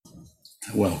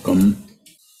Welcome.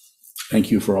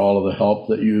 Thank you for all of the help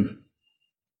that you've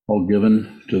all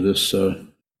given to this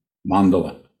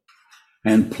mandala.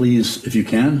 And please, if you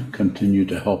can, continue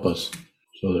to help us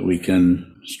so that we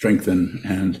can strengthen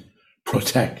and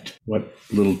protect what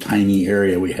little tiny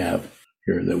area we have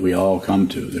here that we all come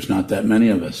to. There's not that many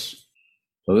of us.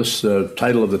 So this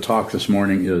title of the talk this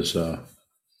morning is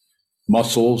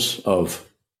Muscles of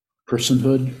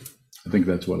Personhood. I think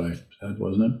that's what I said,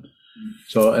 wasn't it?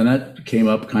 So, and that came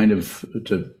up kind of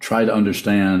to try to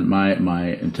understand.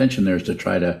 My intention there is to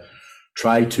try to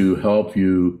help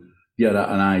you get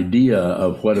an idea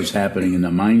of what is happening in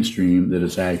the mind stream that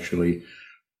is actually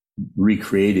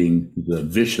recreating the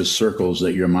vicious circles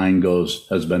that your mind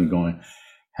has been going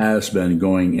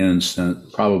in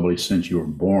probably since you were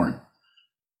born.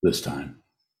 This time,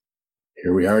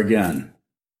 here we are again,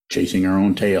 chasing our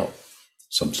own tail.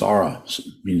 Samsara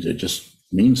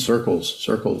means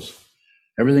circles.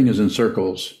 Everything is in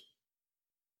circles. If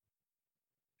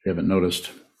you haven't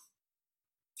noticed,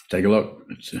 take a look.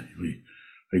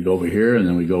 We go over here and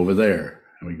then we go over there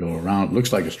and we go around. It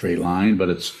looks like a straight line, but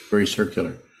it's very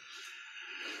circular.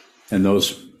 And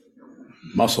those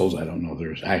muscles, I don't know if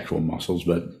there's actual muscles,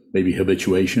 but maybe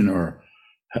habituation or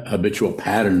habitual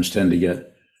patterns tend to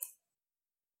get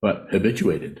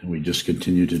habituated. And we just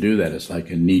continue to do that. It's like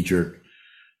a knee-jerk.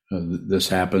 This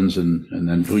happens, and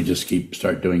then we just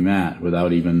start doing that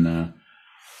without even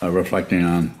reflecting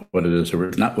on what it is.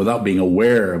 Without being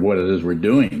aware of what it is we're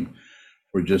doing.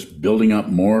 We're just building up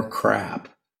more crap.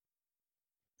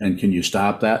 And can you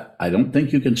stop that? I don't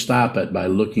think you can stop it by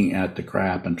looking at the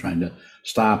crap and trying to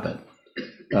stop it.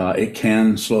 It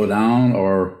can slow down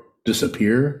or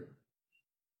disappear,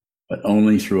 but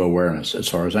only through awareness, as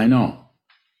far as I know.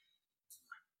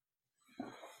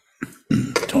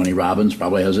 Tony Robbins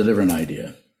probably has a different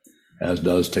idea, as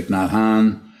does Thich Nhat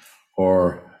Hanh,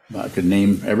 or I could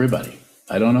name everybody.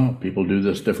 I don't know. People do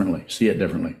this differently, see it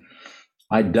differently.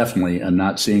 I definitely am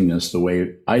not seeing this the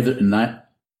way either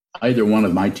one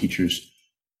of my teachers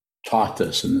taught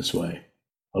this in this way,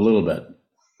 a little bit.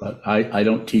 But I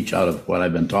don't teach out of what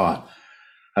I've been taught.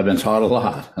 I've been taught a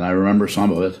lot, and I remember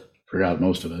some of it, forgot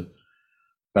most of it.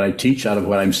 But I teach out of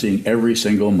what I'm seeing every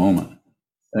single moment.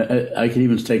 I could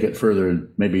even take it further and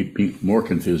maybe be more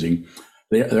confusing.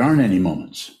 There aren't any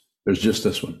moments. There's just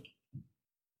this one.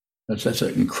 That's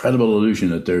an incredible illusion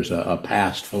that there's a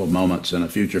past full of moments and a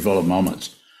future full of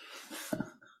moments.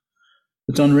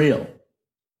 It's unreal.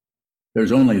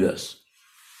 There's only this.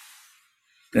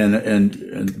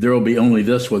 And there will be only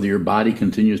this whether your body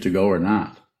continues to go or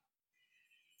not.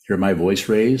 Hear my voice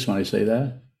raise when I say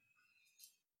that?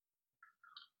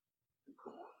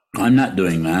 I'm not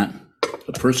doing that.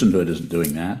 The personhood isn't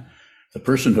doing that. The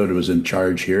personhood was in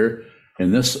charge here.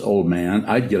 And this old man,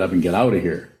 I'd get up and get out of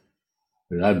here.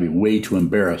 I'd be way too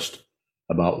embarrassed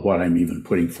about what I'm even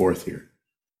putting forth here,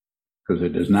 because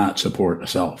it does not support a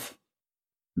self.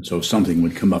 And so something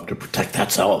would come up to protect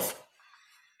that self.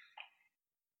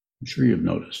 I'm sure you've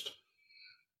noticed.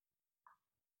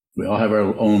 We all have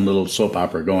our own little soap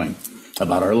opera going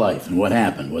about our life and what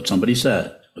happened, what somebody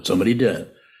said, what somebody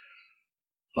did.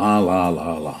 La, la,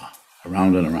 la, la.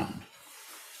 Around and around.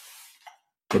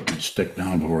 Put my stick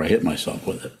down before I hit myself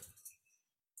with it.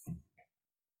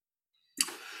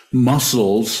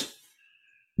 Muscles,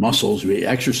 we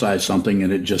exercise something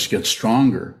and it just gets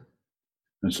stronger.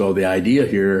 And so the idea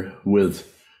here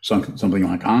with something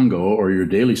like Ango or your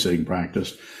daily sitting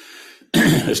practice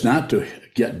is not to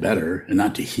get better and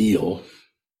not to heal.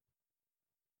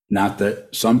 Not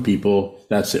that some people,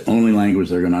 that's the only language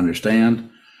they're going to understand.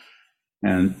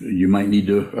 And you might need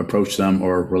to approach them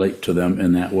or relate to them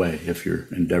in that way if you're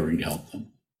endeavoring to help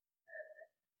them.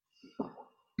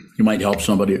 You might help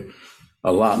somebody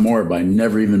a lot more by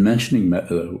never even mentioning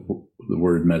the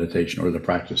word meditation or the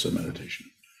practice of meditation.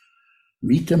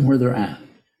 Meet them where they're at.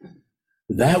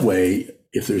 That way,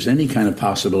 if there's any kind of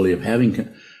possibility of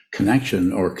having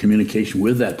connection or communication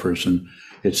with that person,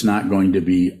 it's not going to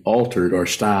be altered or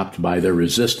stopped by their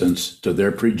resistance to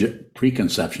their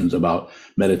preconceptions about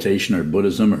meditation or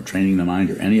Buddhism or training the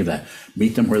mind or any of that.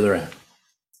 Meet them where they're at.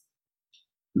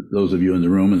 Those of you in the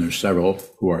room, and there's several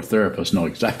who are therapists, know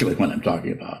exactly what I'm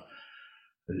talking about.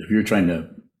 If you're trying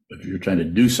to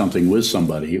do something with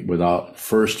somebody without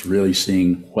first really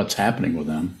seeing what's happening with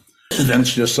them, then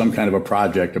it's just some kind of a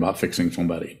project about fixing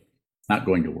somebody. Not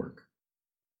going to work.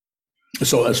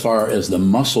 So as far as the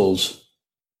muscles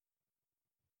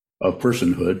of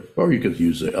personhood, or you could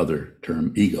use the other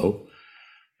term, ego,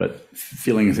 but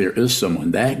feeling if there is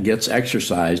someone, that gets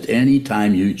exercised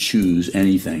anytime you choose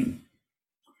anything.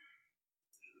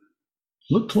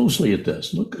 Look closely at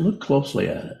this. Look closely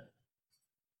at it.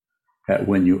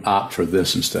 when you opt for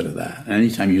this instead of that.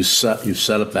 Anytime you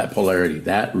set up that polarity,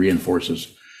 that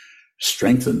reinforces,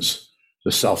 strengthens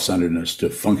the self-centeredness to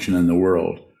function in the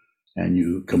world, and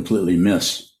you completely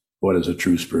miss what is a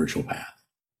true spiritual path.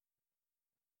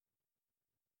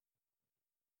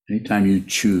 Anytime you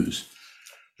choose.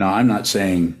 Now, I'm not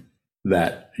saying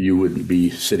that you wouldn't be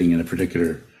sitting in a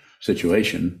particular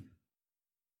situation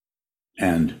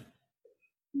and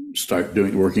start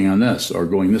working on this, or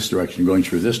going this direction, going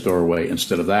through this doorway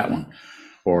instead of that one,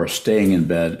 or staying in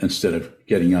bed instead of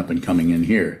getting up and coming in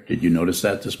here. Did you notice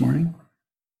that this morning?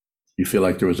 You feel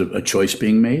like there was a choice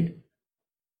being made?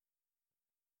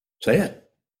 Say it.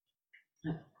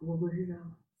 Yeah,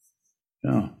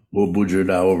 we'll bujirda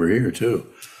over here too.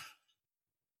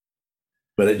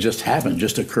 But it just happened,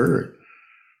 just occurred.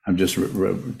 I'm just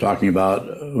talking about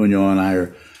Unyo and I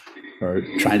are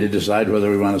trying to decide whether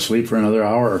we want to sleep for another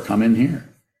hour or come in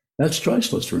here. That's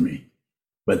choiceless for me.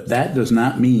 But that does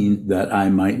not mean that I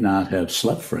might not have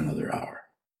slept for another hour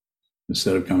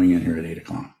instead of coming in here at 8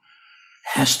 o'clock.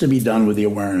 Has to be done with the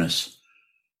awareness.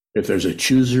 If there's a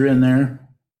chooser in there,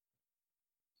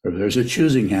 or if there's a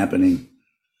choosing happening,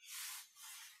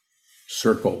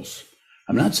 circles.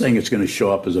 I'm not saying it's going to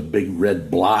show up as a big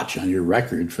red blotch on your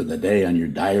record for the day on your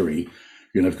diary.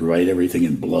 You're going to have to write everything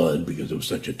in blood because it was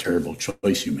such a terrible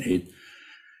choice you made.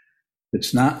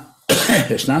 It's not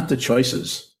it's not the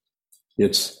choices.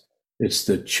 It's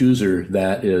the chooser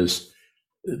that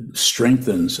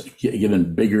strengthens,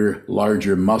 given bigger,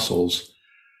 larger muscles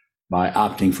by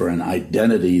opting for an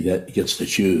identity that gets to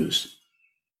choose.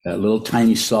 That little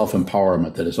tiny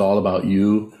self-empowerment that is all about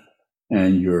you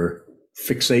and your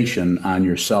fixation on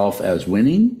yourself as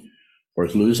winning or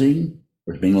as losing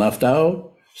or as being left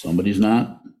out. Somebody's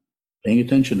not paying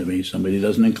attention to me. Somebody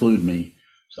doesn't include me.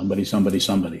 Somebody.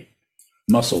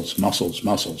 Muscles.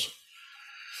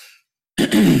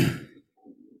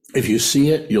 If you see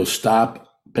it, you'll stop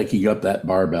picking up that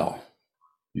barbell.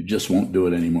 You just won't do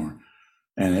it anymore.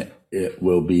 And it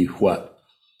will be what?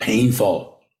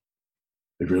 Painful.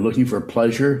 If you're looking for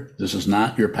pleasure, this is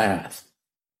not your path.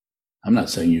 I'm not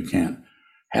saying you can't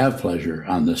have pleasure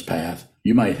on this path.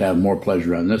 You might have more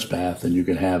pleasure on this path than you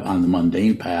could have on the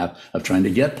mundane path of trying to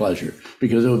get pleasure,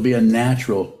 because it would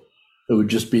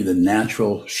just be the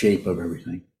natural shape of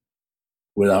everything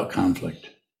without conflict.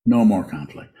 No more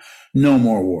conflict. No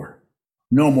more war.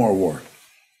 No more war.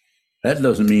 That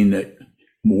doesn't mean that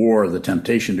war, the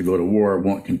temptation to go to war,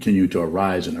 won't continue to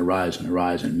arise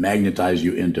and magnetize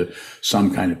you into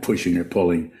some kind of pushing or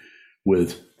pulling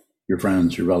with your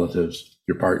friends, your relatives,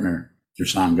 your partner, your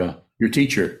sangha, your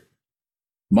teacher.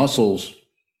 Muscles,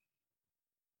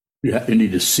 you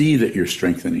need to see that you're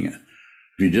strengthening it.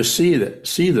 If you just see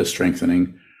the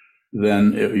strengthening,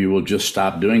 then you will just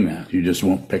stop doing that. You just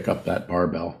won't pick up that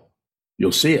barbell.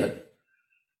 You'll see it.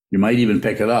 You might even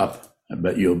pick it up,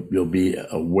 but you'll be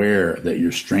aware that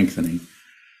you're strengthening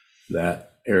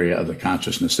that area of the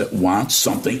consciousness that wants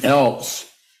something else.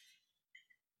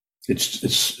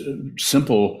 It's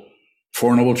simple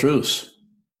Four Noble Truths.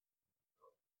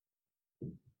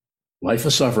 Life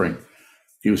is suffering.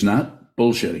 He was not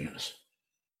bullshitting us.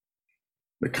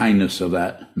 The kindness of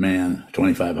that man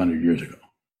 2,500 years ago.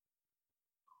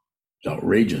 It's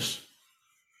outrageous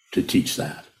to teach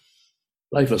that.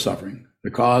 Life is suffering. The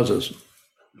cause is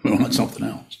we want something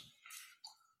else.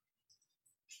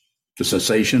 The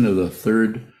cessation of the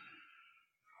third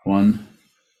one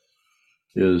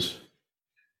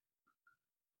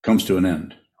comes to an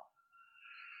end.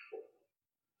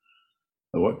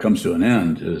 But what comes to an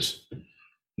end is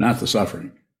not the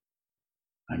suffering.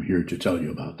 I'm here to tell you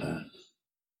about that.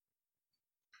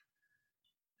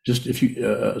 Just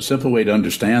a simple way to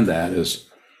understand that is,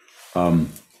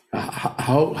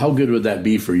 how good would that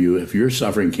be for you if your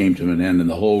suffering came to an end and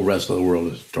the whole rest of the world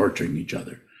is torturing each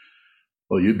other?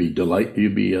 Well, you'd be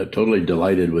totally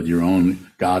delighted with your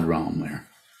own God realm there.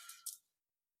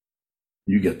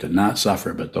 You get to not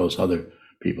suffer, but those other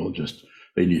people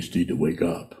they just need to wake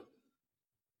up.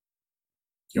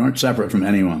 You aren't separate from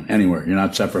anyone, anywhere. You're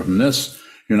not separate from this.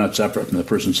 You're not separate from the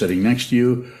person sitting next to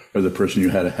you or the person you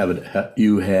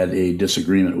had a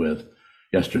disagreement with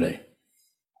yesterday.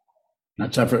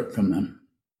 Not separate from them.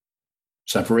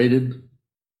 Separated,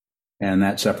 and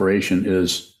that separation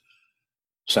is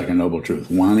second noble truth,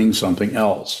 wanting something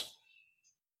else.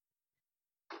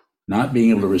 Not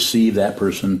being able to receive that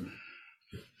person,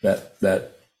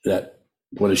 that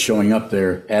what is showing up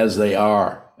there as they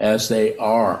are.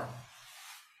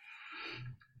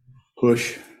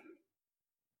 Push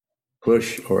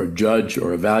or judge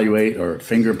or evaluate or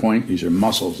finger point. These are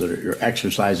muscles that you're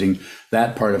exercising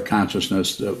that part of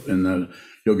consciousness that in the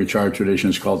Yogacara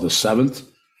tradition is called the seventh.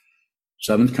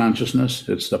 Seventh consciousness,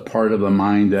 it's the part of the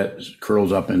mind that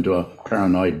curls up into a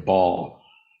paranoid ball,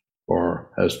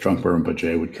 or as Trungpa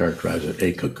Rinpoche would characterize it,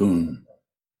 a cocoon.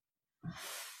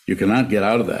 You cannot get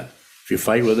out of that. If you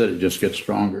fight with it, it just gets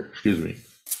stronger. Excuse me.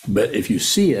 But if you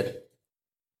see it,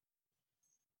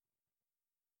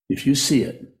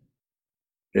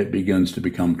 it begins to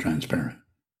become transparent.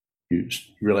 You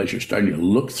realize you're starting to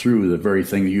look through the very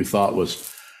thing that you thought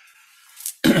was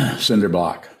cinder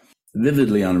block,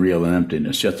 vividly unreal and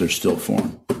emptiness, yet there's still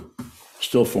form.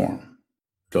 Still form.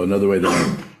 So another way that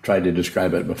I tried to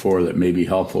describe it before that may be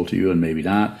helpful to you and maybe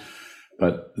not,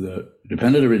 but the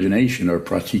dependent origination, or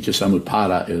pratitya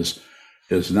samutpada,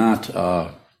 is not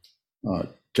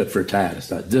tit for tat.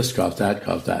 It's not this caused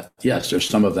that. Yes, there's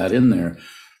some of that in there,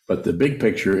 but the big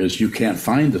picture is you can't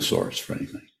find the source for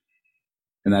anything.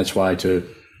 And that's why to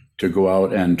go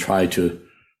out and try to,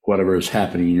 whatever is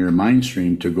happening in your mind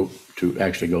stream, to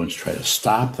actually go and try to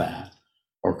stop that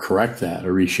or correct that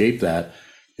or reshape that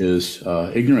is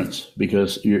ignorance,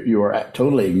 because you are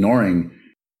totally ignoring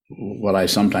what I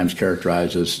sometimes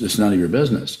characterize as it's none of your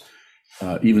business.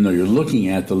 Even though you're looking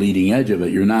at the leading edge of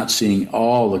it, you're not seeing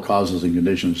all the causes and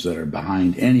conditions that are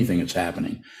behind anything that's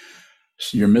happening.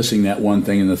 So you're missing that one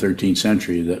thing in the 13th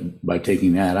century that by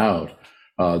taking that out,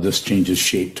 this changes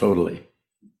shape totally.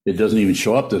 It doesn't even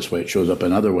show up this way. It shows up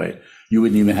another way. You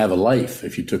wouldn't even have a life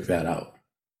if you took that out.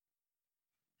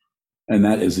 And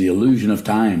that is the illusion of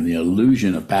time, the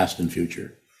illusion of past and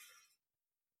future.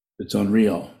 It's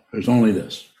unreal. There's only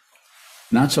this.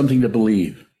 Not something to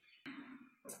believe.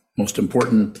 Most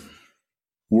important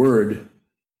word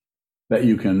that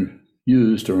you can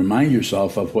use to remind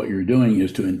yourself of what you're doing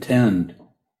is to intend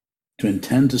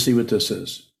to see what this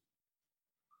is,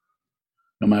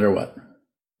 no matter what.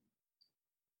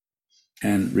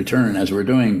 And return, as we're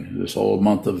doing this whole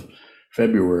month of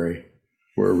February,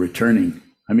 we're returning.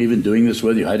 I'm even doing this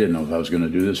with you. I didn't know if I was going to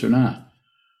do this or not.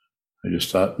 I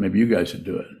just thought maybe you guys would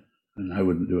do it, and I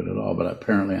wouldn't do it at all, but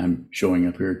apparently I'm showing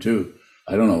up here too.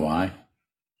 I don't know why.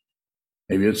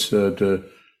 Maybe it's to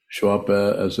show up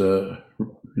as to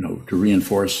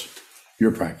reinforce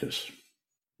your practice.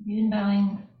 Even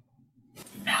bowing,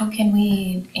 how can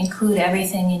we include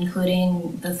everything,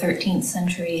 including the 13th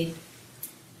century,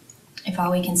 if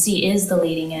all we can see is the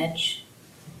leading edge?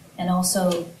 And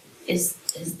also, is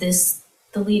this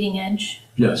the leading edge?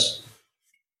 Yes.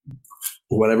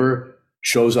 Whatever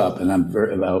shows up, and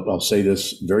I'll say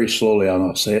this very slowly, and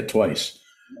I'll say it twice.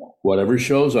 Whatever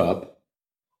shows up,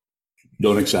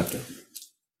 don't accept it.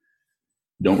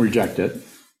 Don't reject it.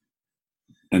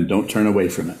 And don't turn away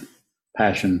from it.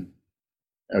 Passion,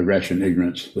 aggression,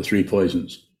 ignorance, the three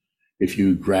poisons. If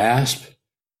you grasp,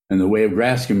 and the way of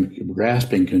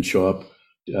grasping can show up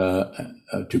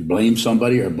to blame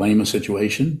somebody or blame a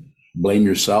situation, blame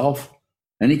yourself,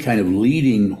 any kind of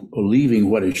leaving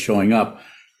what is showing up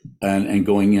and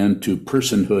going into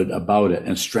personhood about it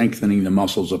and strengthening the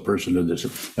muscles of personhood.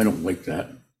 I don't like that.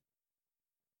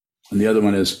 And the other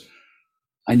one is,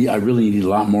 I really need a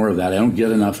lot more of that. I don't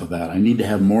get enough of that. I need to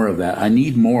have more of that. I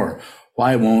need more.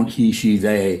 Why won't he, she,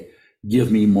 they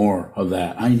give me more of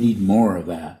that? I need more of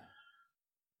that.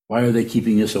 Why are they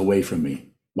keeping this away from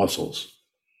me? Muscles.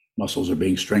 Muscles are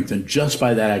being strengthened just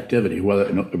by that activity,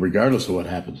 regardless of what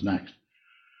happens next.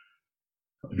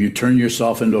 If you turn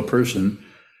yourself into a person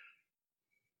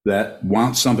that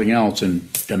wants something else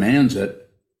and demands it,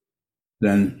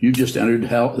 then you just entered the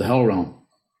hell realm.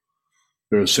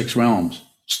 There are 6 realms.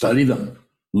 Study them,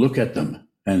 look at them,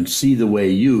 and see the way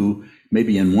you,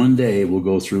 maybe in one day, will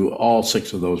go through all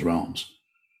 6 of those realms.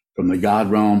 From the God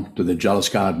realm to the jealous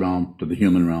God realm to the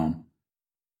human realm,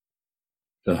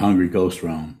 the hungry ghost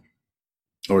realm,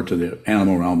 or to the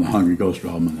animal realm, the hungry ghost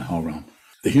realm, and the hell realm.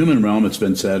 The human realm, it's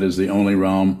been said, is the only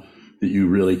realm that you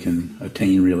really can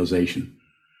attain realization.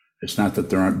 It's not that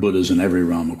there aren't Buddhas in every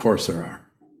realm. Of course there are.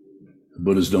 The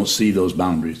Buddhas don't see those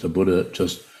boundaries. The Buddha,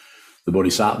 just the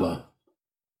Bodhisattva,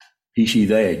 he, she,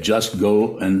 they, just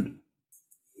go and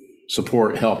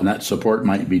support, help. And that support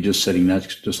might be just sitting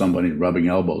next to somebody rubbing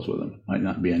elbows with them. Might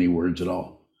not be any words at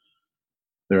all.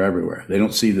 They're everywhere. They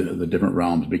don't see the different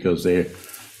realms because they're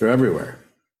everywhere.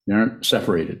 They aren't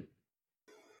separated.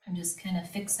 I'm just kind of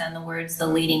fixed on the words, the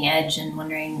leading edge, and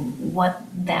wondering what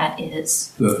that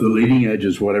is. The leading edge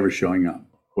is whatever's showing up.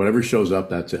 Whatever shows up,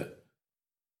 that's it.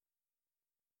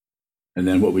 And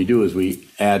then what we do is we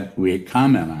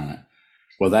comment on it.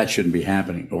 Well, that shouldn't be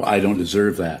happening. Well, I don't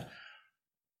deserve that.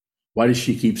 Why does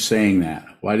she keep saying that?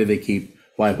 Why do they keep,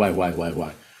 why?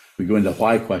 We go into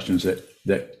why questions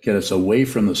that get us away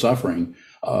from the suffering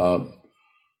a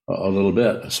little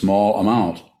bit, a small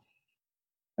amount.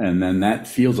 And then that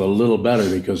feels a little better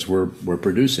because we're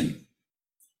producing.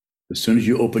 As soon as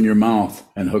you open your mouth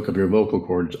and hook up your vocal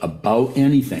cords about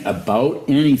anything,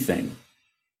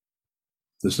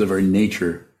 this is the very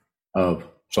nature of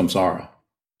samsara,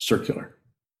 circular.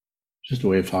 Just a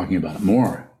way of talking about it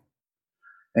more.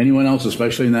 Anyone else,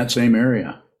 especially in that same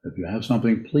area, if you have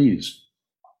something, please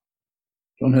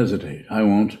don't hesitate. I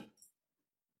won't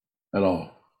at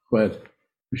all. Go ahead,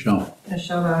 Michelle.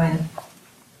 Shogun,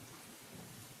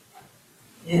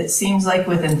 it seems like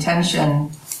with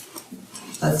intention,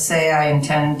 let's say I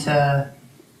intend to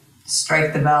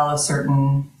strike the bell a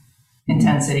certain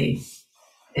intensity.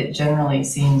 It generally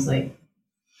seems like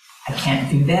I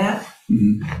can't do that.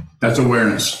 Mm-hmm. That's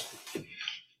awareness.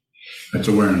 That's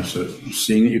awareness.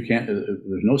 Seeing that you can't,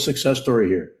 there's no success story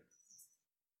here.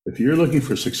 If you're looking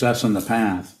for success on the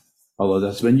path, although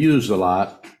that's been used a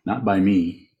lot, not by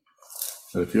me,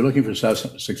 but if you're looking for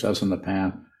success on the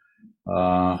path,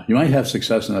 you might have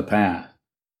success in the path,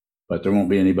 but there won't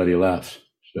be anybody left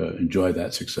to enjoy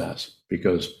that success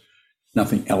because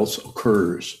nothing else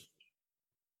occurs.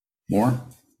 More?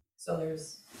 So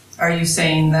are you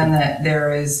saying then that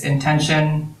there is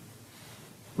intention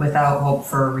without hope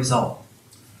for a result?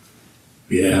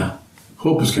 Yeah.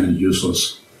 Hope is kind of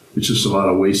useless. It's just a lot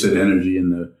of wasted energy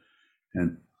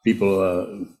and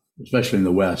people, especially in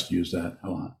the West, use that a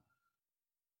lot.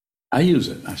 I use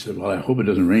it. I said, well, I hope it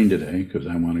doesn't rain today because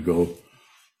I want to go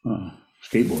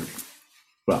skateboarding.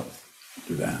 Well,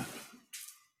 do that.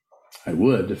 I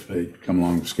would if I'd come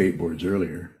along with skateboards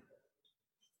earlier.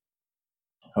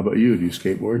 How about you? Do you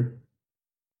skateboard?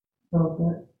 A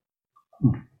little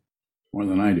bit. More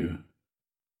than I do.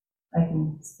 I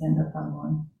can stand up on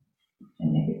one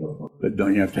and make it go forward. But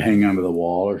don't you have to hang onto the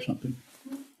wall or something?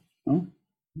 Oh,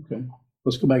 okay.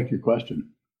 Let's go back to your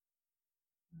question.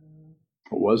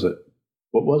 What was it?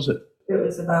 What was it? It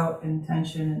was about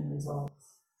intention and results.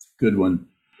 Good one.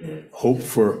 Hope.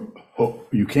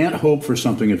 You can't hope for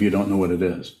something if you don't know what it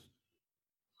is.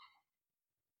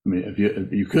 I mean, if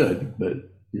you could, but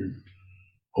you're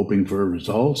hoping for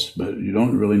results, but you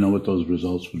don't really know what those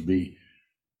results would be.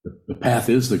 The path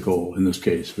is the goal in this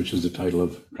case, which is the title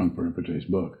of Trungpa Rinpoche's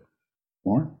book.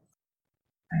 More?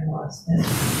 I lost it.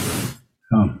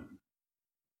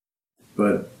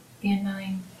 But In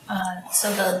mind.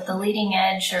 So the leading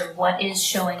edge, or what is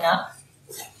showing up,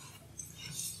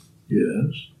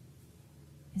 yes.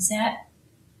 is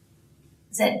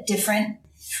that different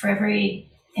for every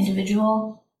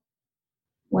individual?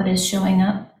 What is showing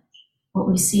up? What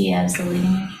we see as the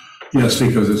leading edge? Yes,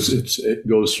 because it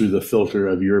goes through the filter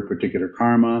of your particular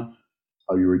karma,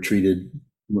 how you were treated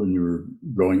when you were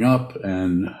growing up,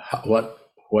 and what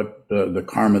the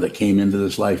karma that came into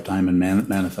this lifetime and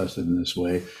manifested in this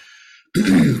way.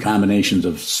 Combinations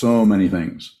of so many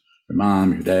things: your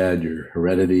mom, your dad, your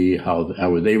heredity, how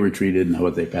they were treated, and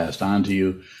what they passed on to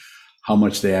you, how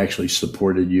much they actually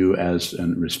supported you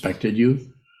and respected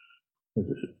you.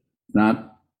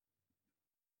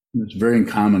 It's very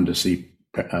uncommon to see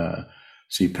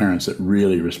parents that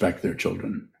really respect their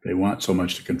children. They want so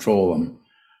much to control them,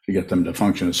 to get them to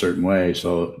function a certain way,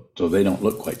 so they don't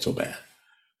look quite so bad.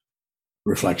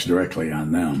 Reflects directly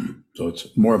on them. So it's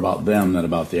more about them than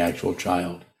about the actual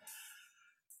child.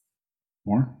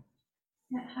 More?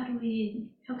 Yeah,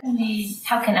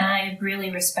 how can I really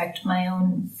respect my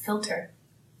own filter?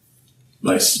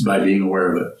 By being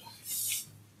aware of it.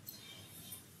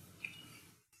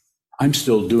 I'm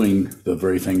still doing the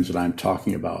very things that I'm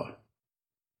talking about.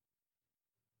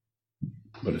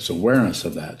 But it's awareness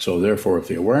of that. So therefore, if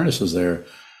the awareness is there,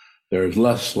 there's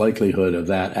less likelihood of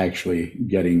that actually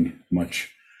getting much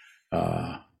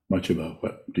of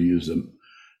a, to use the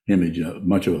image,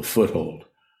 much of a foothold.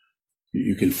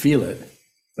 You can feel it,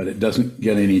 but it doesn't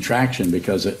get any traction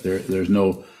because there's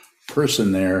no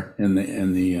person there in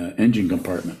the engine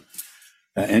compartment.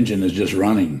 The engine is just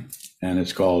running, and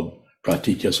it's called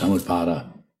pratitya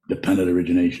samutpada, dependent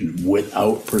origination,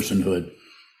 without personhood.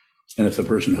 And if the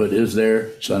personhood is there,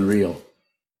 it's unreal.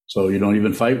 So you don't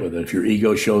even fight with it. If your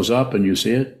ego shows up and you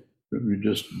see it, you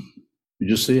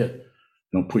just see it.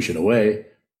 You don't push it away.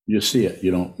 You just see it.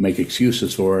 You don't make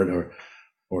excuses for it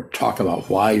or talk about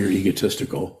why you're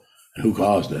egotistical and who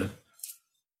caused it.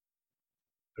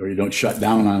 Or you don't shut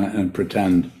down on it and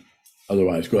pretend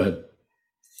otherwise. Go ahead.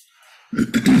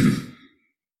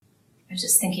 I was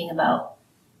just thinking about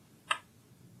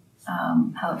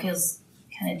how it feels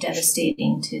kind of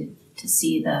devastating to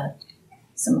see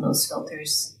some of those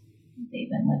filters they've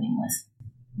been living with.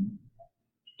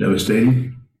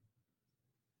 Devastating?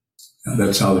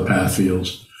 That's how the path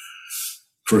feels.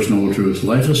 First noble truth,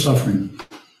 life is suffering.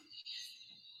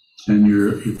 And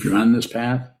if you're on this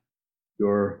path,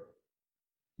 you're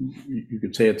you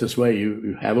could say it this way,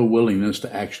 you have a willingness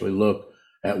to actually look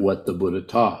at what the Buddha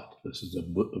taught. This is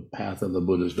the path of the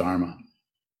Buddha's Dharma.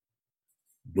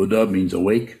 Buddha means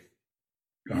awake.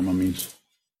 Dharma means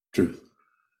truth.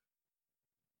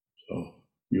 So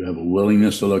you have a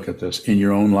willingness to look at this in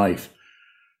your own life.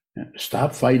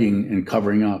 Stop fighting and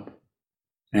covering up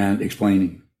and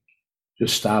explaining.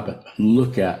 Just stop it.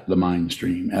 Look at the mind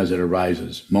stream as it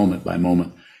arises, moment by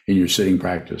moment, in your sitting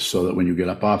practice, so that when you get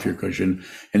up off your cushion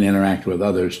and interact with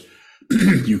others,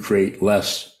 you create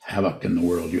less havoc in the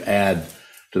world. You add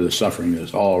to the suffering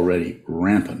that's already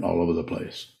rampant all over the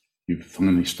place. You've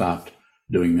finally stopped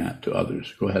doing that to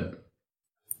others. Go ahead.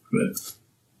 Go ahead.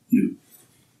 You.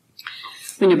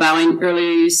 When you're bowing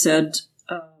earlier, you said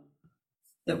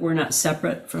that we're not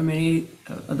separate from any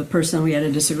of the person we had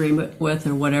a disagreement with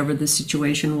or whatever the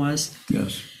situation was.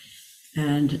 Yes.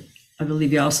 And I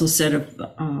believe you also said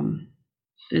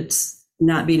it's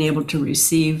not being able to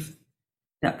receive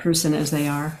that person as they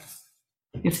are.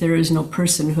 If there is no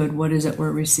personhood, what is it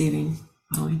we're receiving,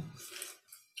 bowing?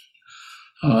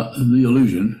 The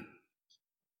illusion.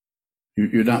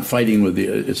 You're not fighting with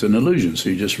it's an illusion, so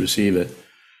you just receive it.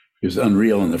 It's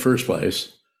unreal in the first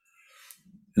place,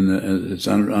 and it's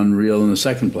unreal in the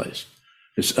second place.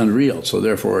 It's unreal, so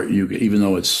therefore, even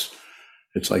though it's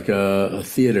like a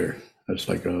theater, it's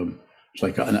like a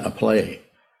play,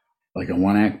 like a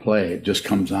one-act play. It just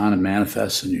comes on and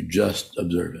manifests, and you just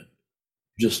observe it.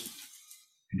 You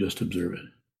just observe it.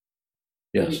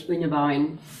 Yes. When you're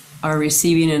bowing, are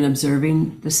receiving and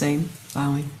observing the same,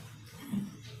 bowing?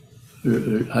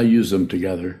 I use them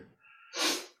together.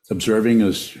 Observing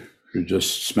is you're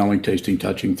just smelling, tasting,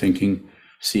 touching, thinking,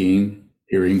 seeing,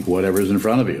 hearing, whatever is in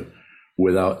front of you,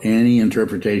 without any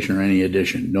interpretation or any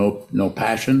addition. No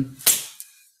passion,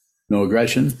 no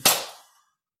aggression,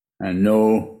 and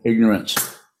no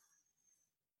ignorance.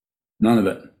 None of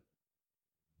it.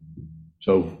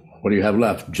 So what do you have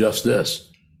left? Just this.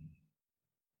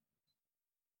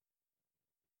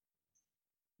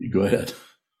 You go ahead.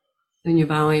 When you're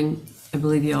bowing, I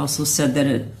believe you also said that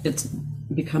it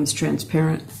becomes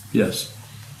transparent. Yes.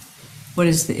 What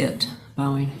is the it,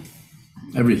 bowing?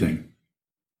 Everything.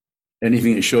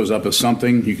 Anything that shows up as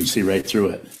something, you can see right through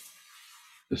it.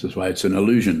 This is why it's an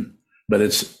illusion. But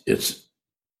it's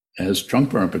as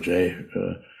Trungpa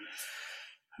Rinpoche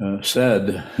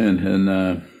said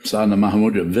in Sadhana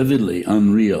Mahamudra, vividly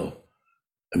unreal.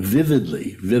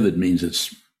 Vivid means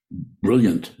it's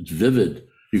brilliant, it's vivid.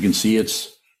 You can see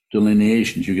its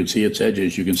delineations, you can see its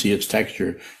edges, you can see its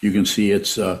texture, you can see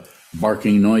its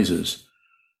barking noises.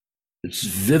 It's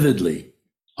vividly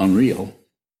unreal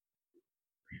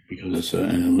because it's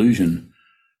an illusion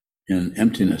in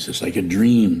emptiness. It's like a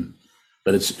dream,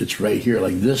 but it's right here,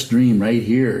 like this dream right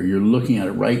here. You're looking at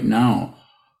it right now.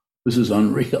 This is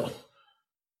unreal.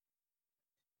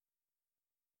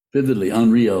 Vividly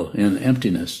unreal in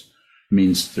emptiness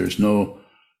means you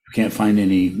can't find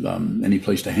any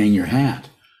place to hang your hat.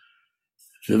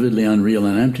 Vividly unreal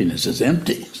in emptiness. It's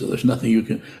empty, so there's nothing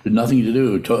to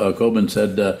do. Kobun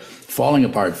said, falling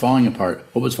apart.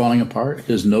 What was falling apart?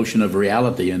 His notion of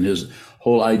reality and his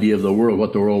whole idea of the world,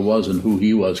 what the world was and who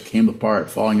he was, came apart,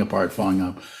 falling apart.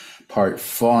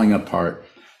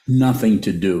 Nothing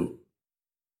to do.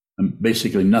 And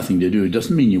basically nothing to do. It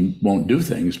doesn't mean you won't do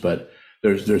things, but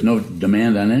there's no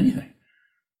demand on anything.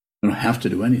 You don't have to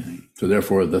do anything. So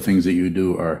therefore, the things that you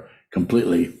do are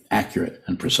completely accurate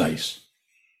and precise.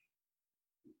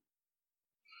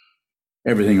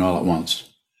 Everything all at once.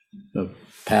 The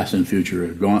past and future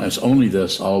are gone. It's only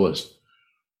this, always.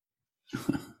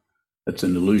 That's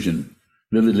an illusion.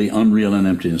 Vividly unreal in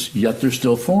emptiness. Yet there's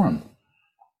still form.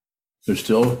 There's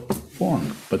still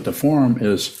form. But the form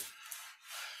is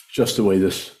just the way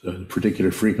this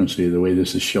particular frequency, the way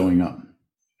this is showing up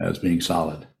as being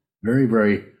solid. Very,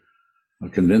 very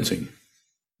convincing.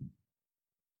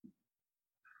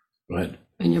 Go ahead.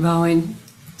 And you're bowing.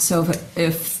 So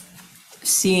if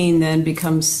seeing then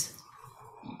becomes,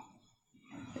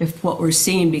 if what we're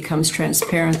seeing becomes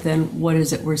transparent, then what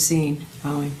is it we're seeing,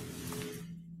 bowing?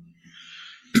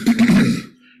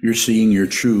 You're seeing your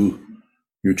true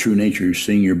nature. You're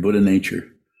seeing your Buddha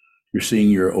nature. You're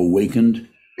seeing your awakened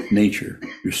nature.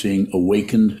 You're seeing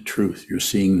awakened truth. You're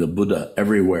seeing the Buddha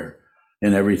everywhere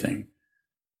in everything.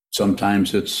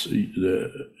 Sometimes it's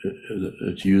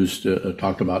used,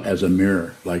 talked about as a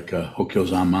mirror, like Hokkyo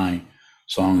Zanmai,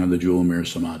 Song of the Jewel Mirror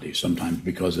Samadhi. Sometimes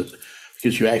because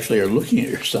you actually are looking at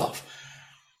yourself,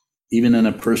 even in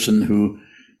a person who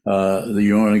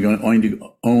you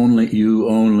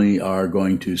only are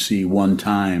going to see one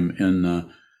time in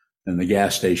the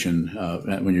gas station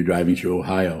when you're driving through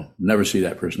Ohio. Never see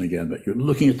that person again. But you're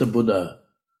looking at the Buddha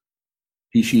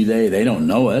he, she, they don't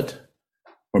know it,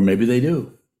 or maybe they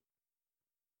do.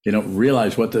 They don't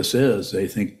realize what this is. They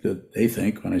think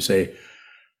when I say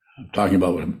I'm talking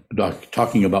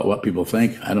about what people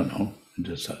think, I don't know,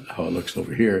 just how it looks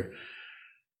over here.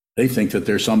 They think that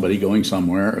there's somebody going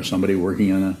somewhere or somebody working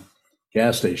in a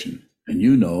gas station, and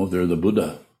they're the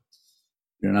Buddha.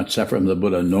 You're not separate from the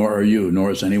Buddha, nor are you,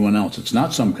 nor is anyone else. It's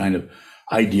not some kind of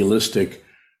idealistic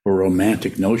or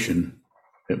romantic notion.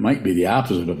 It might be the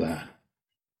opposite of that.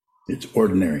 It's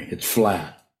ordinary, it's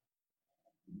flat.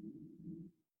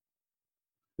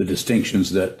 The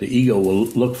distinctions that the ego will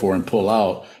look for and pull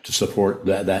out to support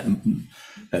that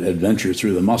adventure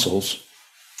through the muscles,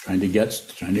 trying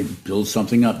to build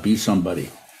something up, be somebody,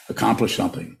 accomplish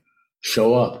something,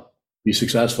 show up, be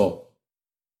successful.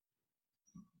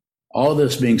 All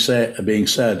this being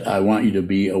said, I want you to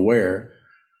be aware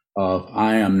of,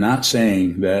 I am not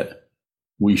saying that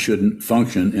we shouldn't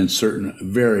function in certain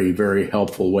very, very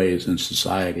helpful ways in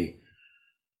society.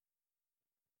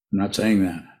 I'm not saying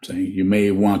that. I'm saying you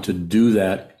may want to do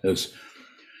that as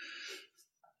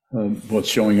what's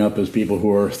showing up as people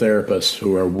who are therapists,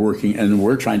 who are working, and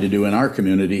we're trying to do in our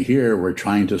community here, we're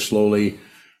trying to slowly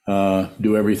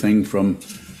do everything from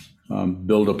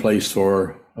build a place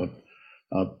for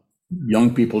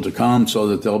young people to come so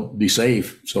that they'll be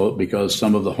safe. So because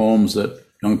some of the homes that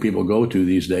young people go to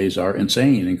these days are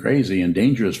insane and crazy and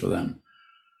dangerous for them.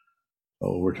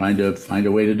 So we're trying to find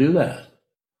a way to do that.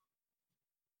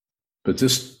 But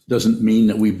this doesn't mean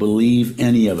that we believe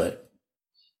any of it.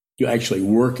 You actually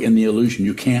work in the illusion.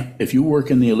 You can't, if you work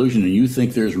in the illusion and you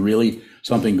think there's really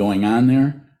something going on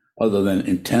there other than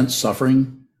intense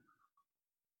suffering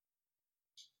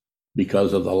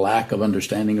because of the lack of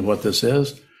understanding of what this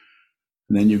is,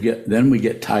 then we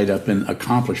get tied up in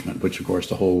accomplishment, which of course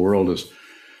the whole world is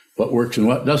what works and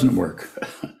what doesn't work.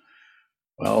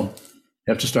 Well,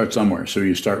 you have to start somewhere. So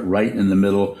you start right in the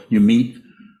middle. You meet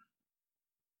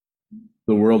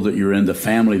the world that you're in, the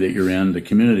family that you're in, the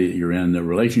community that you're in, the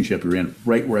relationship you're in,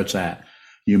 right where it's at.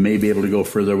 You may be able to go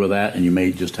further with that, and you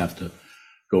may just have to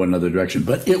go another direction,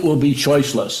 but it will be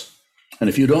choiceless. And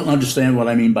if you don't understand what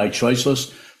I mean by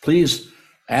choiceless, please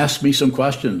ask me some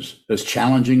questions as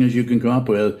challenging as you can come up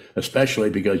with, especially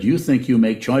because you think you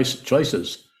make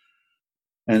choices.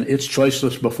 And it's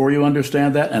choiceless before you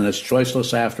understand that, and it's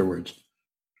choiceless afterwards.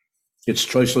 It's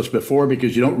choiceless before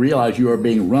because you don't realize you are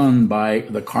being run by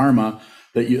the karma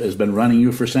that has been running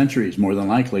you for centuries, more than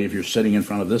likely, if you're sitting in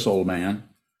front of this old man.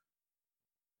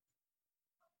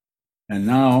 And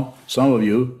now, some of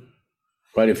you,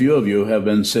 quite a few of you, have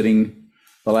been sitting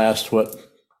the last,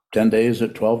 10 days,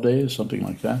 12 days, something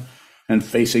like that, and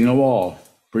facing a wall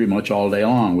pretty much all day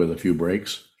long with a few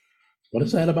breaks. What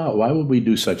is that about? Why would we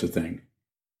do such a thing?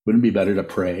 Wouldn't it be better to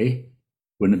pray?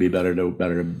 Wouldn't it be better to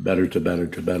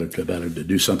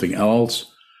do something else?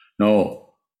 No,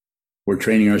 we're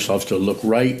training ourselves to look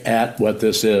right at what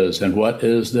this is. And what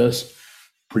is this?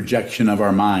 Projection of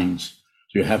our minds.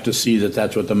 So you have to see that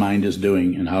that's what the mind is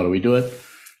doing. And how do we do it?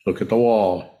 Look at the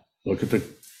wall, look at the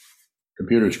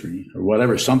computer screen or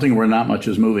whatever, something where not much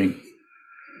is moving.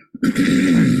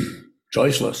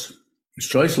 Choiceless.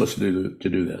 It's choiceless to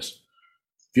do this.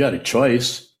 If you had a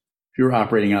choice, if you were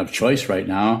operating out of choice right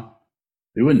now,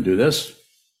 you wouldn't do this.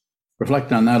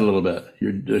 Reflect on that a little bit.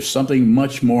 There's something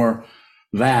much more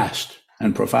vast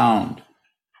and profound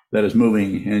that is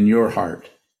moving in your heart,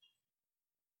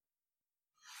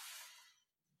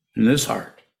 in this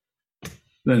heart,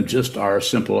 than just our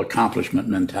simple accomplishment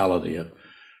mentality of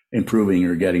improving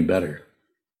or getting better.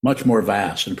 Much more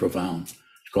vast and profound.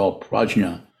 It's called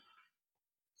prajna.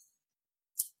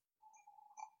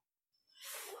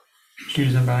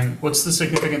 What's the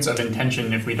significance of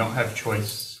intention if we don't have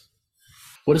choice?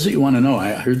 What is it you want to know?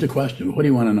 I heard the question. What do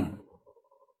you want to know?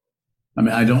 I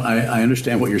mean, I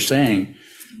understand what you're saying,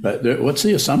 but what's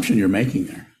the assumption you're making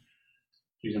there?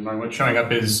 What's showing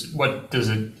up is, what does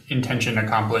intention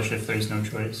accomplish if there's no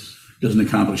choice? It doesn't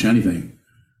accomplish anything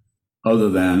other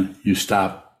than you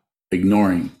stop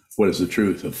ignoring what is the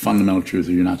truth, the fundamental truth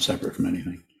that you're not separate from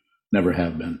anything. Never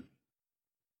have been.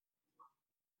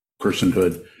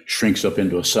 Personhood shrinks up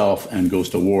into a self and goes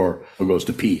to war or goes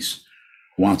to peace.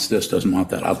 Wants this, doesn't want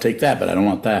that. I'll take that, but I don't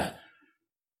want that.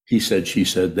 He said, she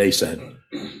said, they said.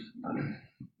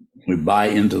 We buy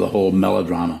into the whole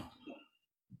melodrama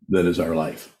that is our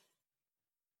life.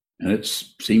 And it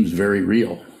seems very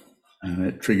real. And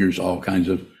it triggers all kinds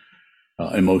of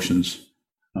emotions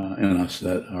in us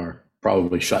that are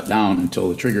probably shut down until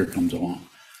the trigger comes along.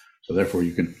 So therefore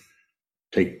you can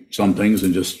take some things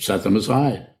and just set them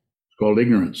aside. It's called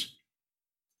ignorance.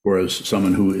 Whereas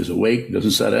someone who is awake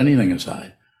doesn't set anything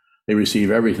aside. They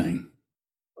receive everything.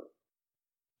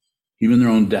 even their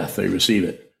own death, they receive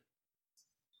it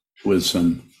with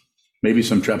maybe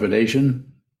some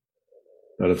trepidation.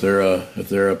 But if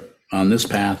they're on this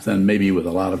path, then maybe with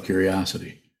a lot of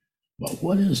curiosity. Well,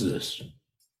 what is this?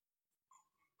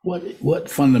 What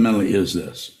fundamentally is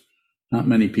this? Not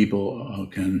many people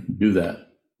can do that.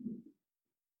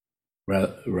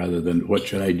 Rather than what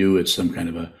should I do, it's some kind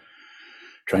of a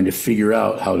trying to figure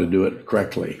out how to do it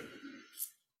correctly.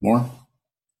 More?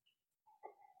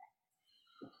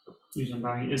 Is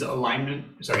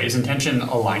intention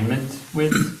alignment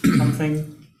with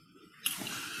something?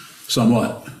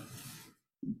 Somewhat.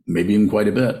 Maybe even quite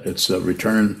a bit. It's a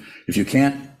return. If you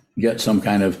can't get some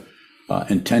kind of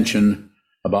intention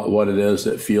about what it is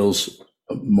that feels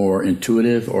more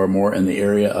intuitive or more in the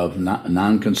area of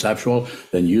non-conceptual,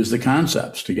 then use the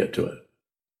concepts to get to it.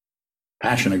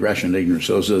 Passion, aggression, ignorance.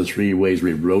 Those are the three ways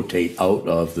we rotate out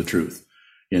of the truth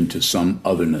into some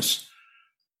otherness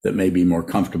that may be more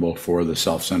comfortable for the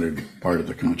self-centered part of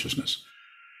the consciousness.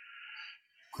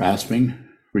 Grasping,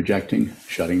 rejecting,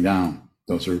 shutting down.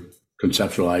 Those are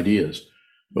conceptual ideas.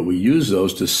 But we use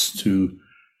those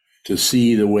to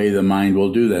see the way the mind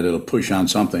will do that. It'll push on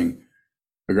something.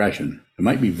 Aggression. It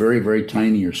might be very, very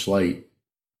tiny or slight,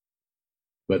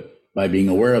 but by being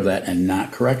aware of that and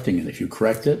not correcting it, if you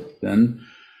correct it, then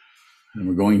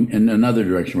we're going in another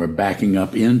direction. We're backing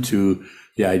up into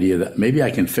the idea that maybe I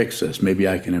can fix this, maybe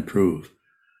I can improve,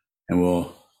 and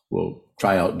we'll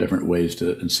try out different ways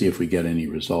and see if we get any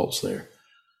results there.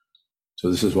 So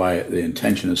this is why the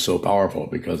intention is so powerful,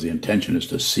 because the intention is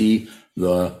to see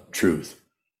the truth.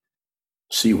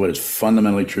 See what is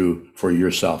fundamentally true for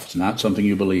yourself. It's not something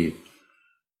you believe.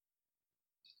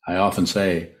 I often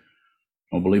say,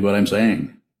 don't believe what I'm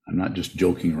saying. I'm not just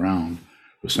joking around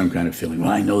with some kind of feeling, well,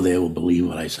 I know they will believe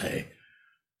what I say.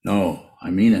 No,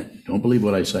 I mean it. Don't believe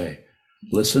what I say.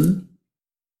 Listen,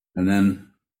 and then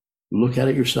look at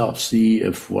it yourself. See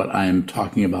if what I'm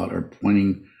talking about or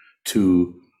pointing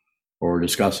to or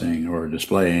discussing or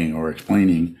displaying or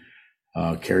explaining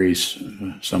carries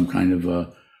some kind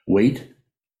of weight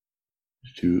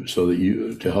to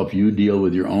help you deal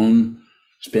with your own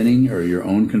spinning or your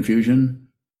own confusion,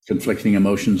 conflicting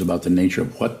emotions about the nature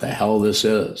of what the hell this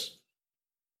is.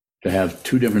 To have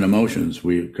two different emotions,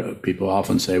 people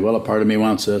often say, well, a part of me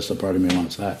wants this, a part of me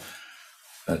wants that.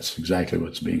 That's exactly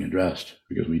what's being addressed,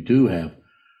 because we do have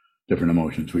different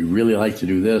emotions. We really like to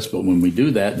do this, but when we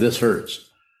do that, this hurts.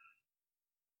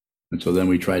 And so then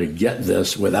we try to get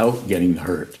this without getting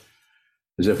hurt,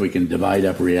 as if we can divide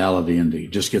up reality into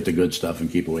just get the good stuff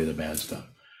and keep away the bad stuff.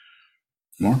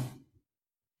 More?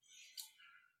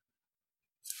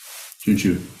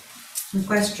 Choo-choo. A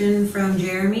question from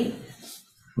Jeremy.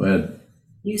 Go ahead.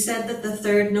 You said that the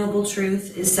third noble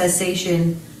truth is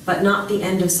cessation, but not the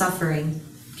end of suffering.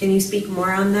 Can you speak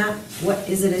more on that? What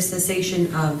is it a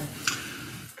cessation of?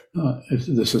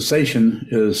 The cessation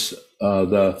is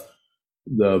in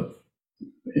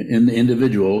the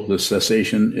individual, the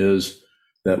cessation is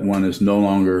that one is no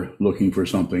longer looking for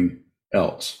something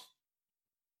else.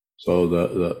 So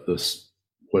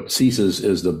what ceases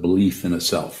is the belief in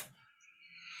itself.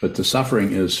 But the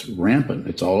suffering is rampant.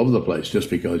 It's all over the place.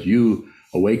 Just because you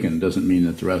awaken doesn't mean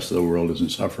that the rest of the world isn't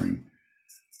suffering.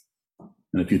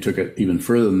 And if you took it even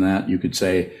further than that, you could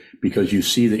say, because you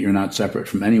see that you're not separate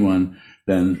from anyone,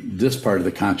 then this part of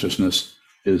the consciousness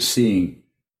is seeing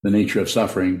the nature of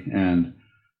suffering, and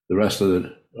the rest of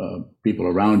the people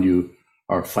around you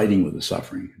are fighting with the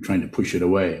suffering, trying to push it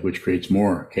away, which creates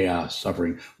more chaos,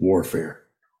 suffering, warfare.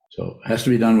 So it has to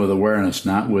be done with awareness,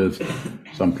 not with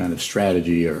some kind of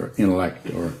strategy or intellect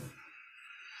or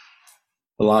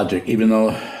logic, even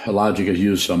though logic is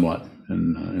used somewhat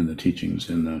in the teachings,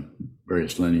 in the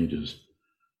various lineages.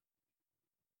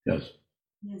 Yes?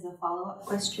 As a follow-up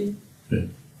question. Yeah.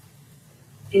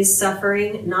 Is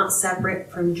suffering not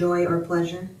separate from joy or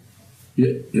pleasure?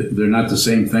 They're not the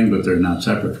same thing, but they're not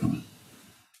separate from it.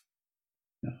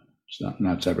 Yeah, it's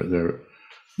not separate. They're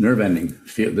nerve ending.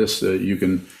 Feel this. You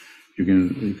can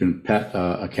pet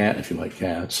a cat if you like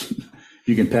cats.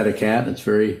 You can pet a cat. It's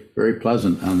very, very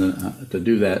pleasant to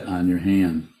do that on your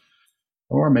hand.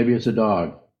 Or maybe it's a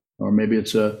dog, or maybe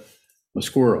it's a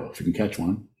squirrel if you can catch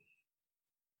one.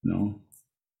 You know,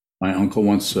 my uncle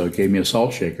once gave me a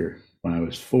salt shaker when I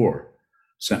was 4.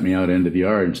 Sent me out into the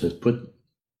yard and says, put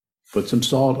some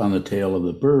salt on the tail of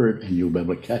the bird and you'll be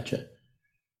able to catch it.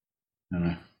 And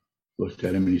I looked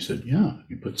at him and he said, yeah,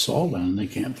 you put salt on and they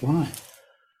can't fly.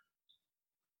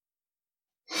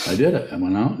 I did it. I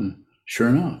went out and sure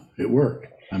enough, it worked.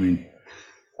 I mean,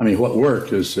 what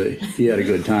worked is he had a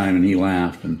good time and he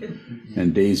laughed.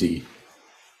 And Daisy,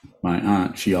 my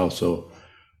aunt, she also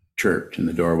chirped in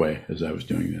the doorway as I was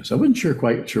doing this. I wasn't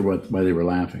quite sure why they were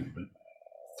laughing, but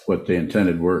what they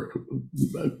intended worked.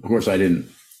 Of course, I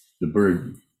didn't. The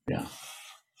bird, yeah,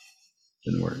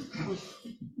 didn't work.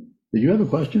 Did you have a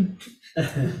question? Go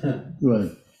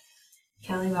ahead.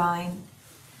 Kelly Bowling,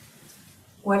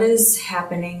 what is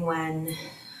happening when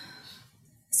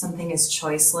something is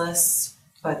choiceless,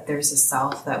 but there's a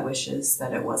self that wishes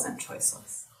that it wasn't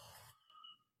choiceless?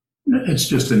 It's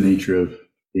just the nature of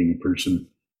being a person,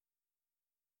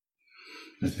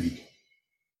 I think.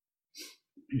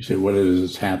 You say, what is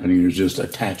that's happening? There's just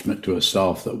attachment to a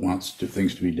self that wants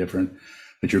things to be different,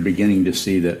 but you're beginning to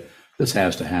see that this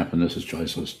has to happen. This is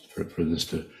choiceless for this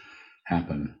to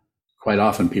happen. Quite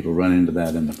often people run into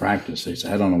that in the practice. They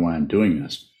say, I don't know why I'm doing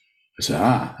this. I say,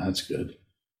 that's good.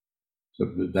 So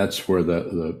that's where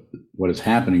what is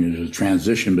happening is a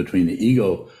transition between the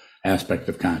ego aspect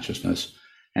of consciousness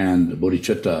and the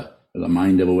bodhicitta, the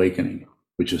mind of awakening,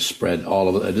 which is spread all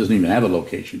over. It doesn't even have a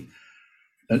location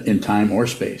in time or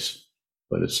space,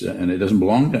 but and it doesn't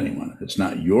belong to anyone. It's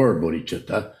not your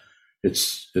bodhicitta.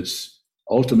 It's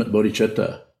ultimate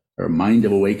bodhicitta, or mind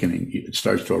of awakening. It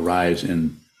starts to arise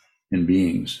in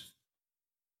beings.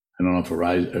 I don't know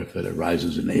if it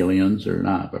arises in aliens or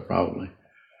not, but probably.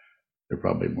 They're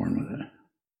probably born with it.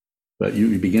 But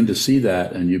you begin to see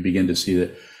that, and you begin to see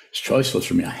that it's choiceless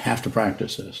for me. I have to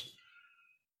practice this.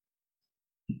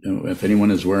 If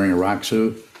anyone is wearing a rock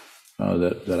suit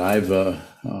that I've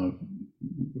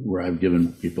where I've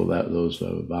given people those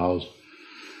vows,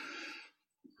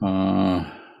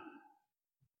 I'm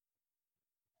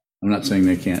not saying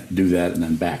they can't do that and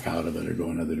then back out of it or go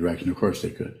another direction. Of course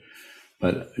they could.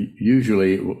 But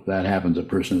usually that happens. A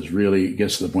person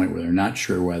gets to the point where they're not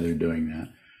sure why they're doing that,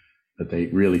 but they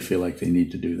really feel like they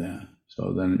need to do that.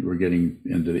 So then we're getting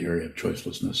into the area of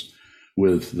choicelessness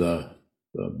with the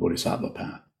Bodhisattva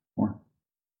path. More?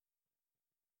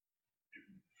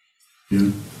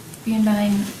 Yeah.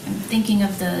 I'm thinking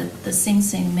of the Sing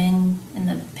Sing Ming and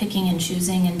the picking and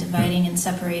choosing and dividing and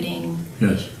separating.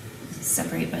 Yes.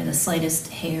 Separate by the slightest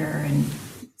hair and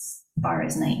as far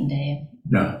as night and day.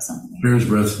 Yeah. Something. Hair's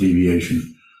breadth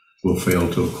deviation will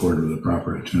fail to accord with the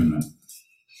proper attunement.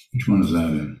 Which one is that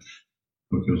in?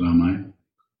 What goes on mine?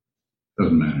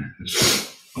 Doesn't matter.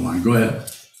 It's a line. Go ahead.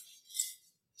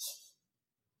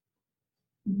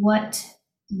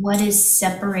 What is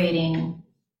separating,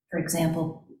 for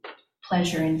example,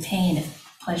 pleasure and pain?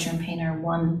 If pleasure and pain are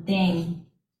one thing,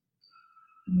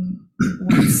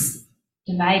 what's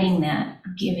dividing that,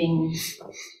 giving?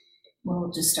 Well,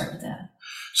 we'll just start with that.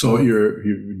 So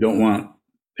you don't want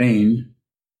pain,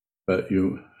 but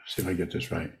you, see if I get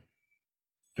this right.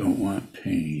 Don't want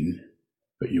pain,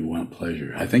 but you want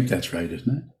pleasure. I think that's right,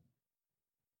 isn't it?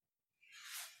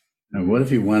 Now, what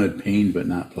if you wanted pain but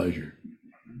not pleasure?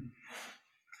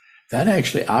 That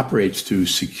actually operates to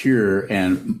secure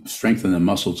and strengthen the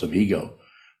muscles of ego.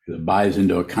 It buys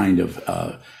into a kind of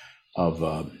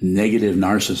negative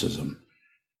narcissism.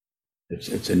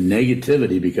 It's a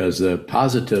negativity because the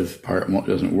positive part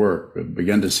doesn't work. We've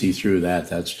begun to see through that.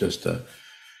 That's just a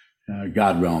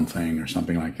God realm thing or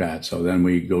something like that. So then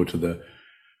we go to the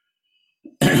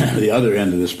other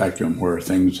end of the spectrum where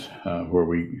things, where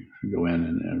we go in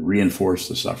and reinforce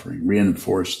the suffering,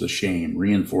 reinforce the shame,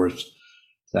 reinforce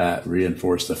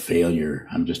the failure.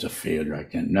 I'm just a failure.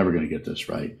 Never going to get this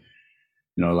right.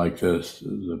 Like this,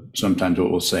 sometimes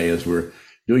what we'll say is we're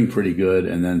doing pretty good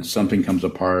and then something comes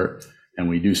apart and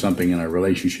we do something in our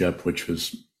relationship, which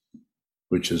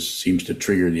seems to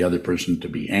trigger the other person to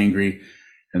be angry.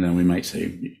 And then we might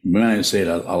not say it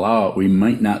aloud,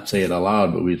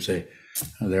 but we'd say,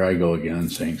 oh, there I go again,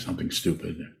 saying something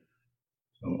stupid.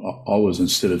 So always,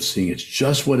 instead of seeing it's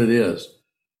just what it is,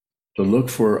 to look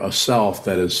for a self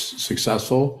that is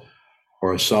successful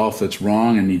or a self that's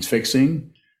wrong and needs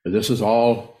fixing. But this is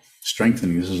all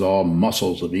strengthening. This is all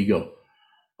muscles of ego.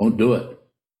 Don't do it.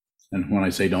 And when I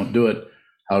say don't do it,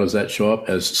 how does that show up?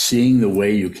 As seeing the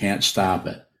way you can't stop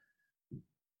it.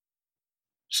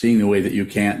 Seeing the way that you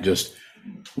can't just,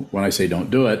 when I say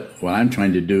don't do it, what I'm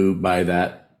trying to do by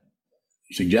that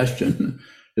suggestion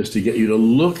is to get you to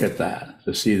look at that,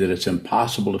 to see that it's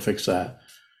impossible to fix that.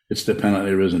 It's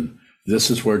dependently arisen.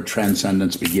 This is where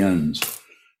transcendence begins.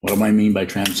 What do I mean by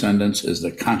transcendence is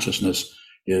the consciousness,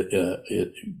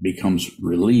 it becomes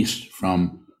released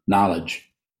from knowledge,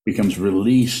 becomes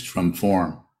released from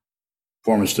form.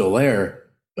 Form is still there,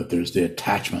 but there's the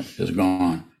attachment is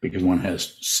gone because one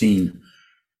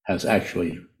has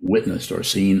actually witnessed or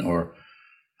seen or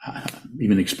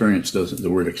even experienced. The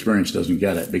word experience doesn't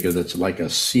get it because it's like a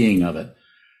seeing of it.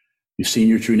 You've seen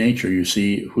your true nature. You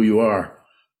see who you are.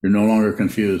 You're no longer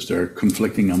confused. Their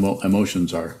conflicting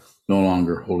emotions are no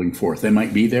longer holding forth. They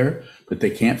might be there, but they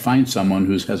can't find someone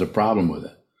who has a problem with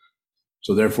it.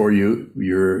 So therefore, you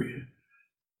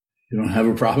don't have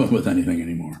a problem with anything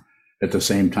anymore. At the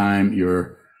same time,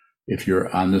 if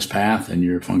you're on this path and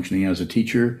you're functioning as a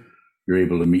teacher, you're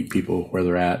able to meet people where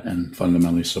they're at and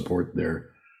fundamentally support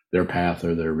their path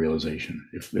or their realization.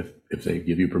 If they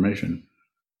give you permission,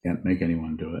 can't make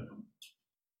anyone do it.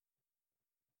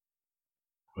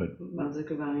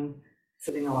 Music about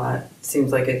sitting a lot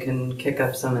seems like it can kick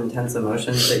up some intense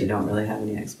emotions that you don't really have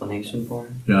any explanation for.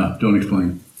 Yeah, don't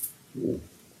explain.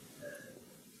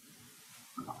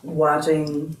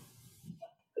 Watching,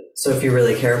 so if you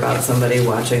really care about somebody,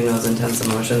 watching those intense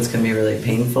emotions can be really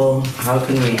painful. How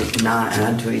can we not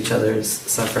add to each other's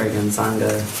suffering and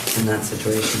sangha in that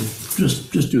situation?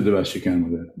 Just do the best you can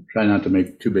with it. Try not to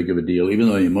make too big of a deal. Even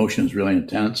though the emotion is really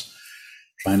intense,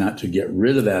 try not to get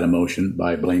rid of that emotion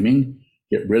by blaming,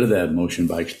 get rid of that emotion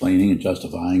by explaining and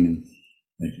justifying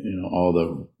and all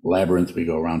the labyrinth we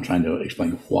go around trying to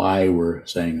explain why we're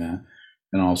saying that.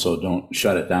 And also don't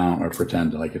shut it down or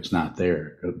pretend like it's not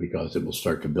there, because it will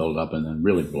start to build up and then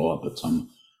really blow up at some,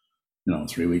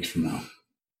 3 weeks from now.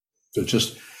 So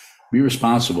just be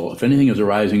responsible. If anything is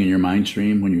arising in your mind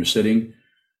stream when you're sitting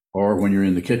or when you're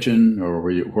in the kitchen or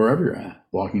wherever you're at,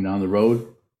 walking down the road,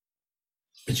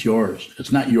 it's yours.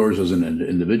 It's not yours as an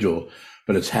individual,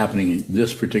 but it's happening in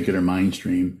this particular mind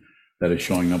stream that is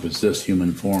showing up as this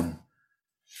human form.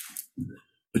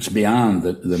 It's beyond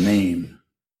the name.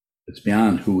 It's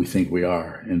beyond who we think we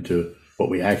are into what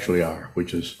we actually are,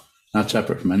 which is not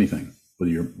separate from anything,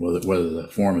 whether the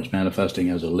form is manifesting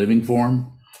as a living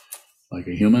form, like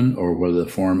a human, or whether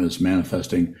the form is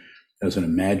manifesting as an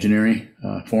imaginary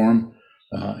form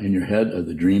in your head,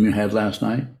 the dream you had last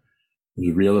night. It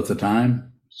was real at the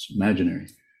time, it's imaginary.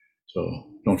 So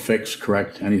don't fix,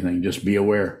 correct anything, just be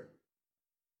aware.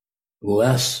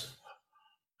 Less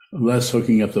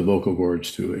hooking up the vocal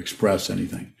cords to express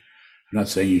anything. I'm not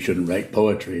saying you shouldn't write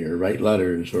poetry or write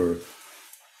letters or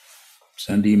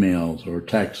send emails or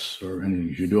texts or anything.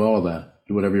 You should do all of that.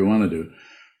 Do whatever you want to do.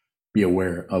 Be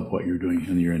aware of what you're doing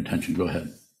and your intention. Go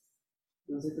ahead.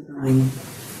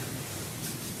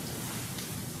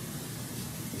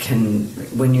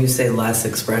 When you say less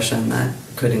expression, that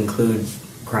could include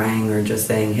crying or just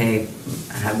saying, hey,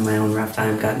 I have my own rough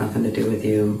time, got nothing to do with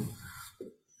you.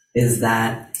 Is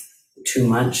that too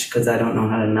much? Because I don't know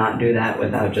how to not do that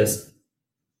without just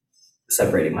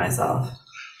separating myself.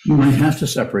 You might have to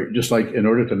separate, just like in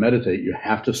order to meditate, you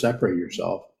have to separate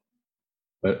yourself.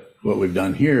 But what we've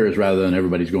done here is, rather than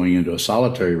everybody's going into a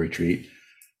solitary retreat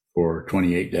for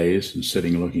 28 days and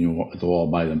sitting and looking at the wall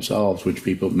by themselves, which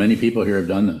many people here have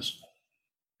done this.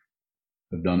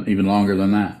 Have done even longer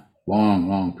than that,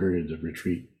 long periods of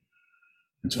retreat.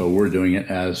 And so we're doing it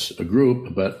as a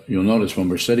group, but you'll notice when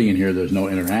we're sitting in here, there's no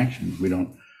interaction. We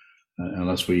don't,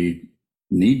 unless we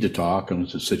need to talk, and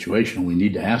it's a situation, we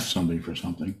need to ask somebody for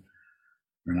something,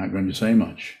 we're not going to say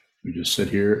much. We just sit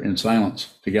here in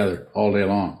silence together all day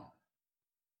long,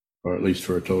 or at least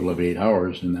for a total of 8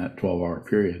 hours in that 12-hour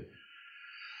period.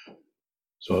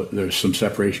 So there's some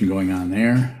separation going on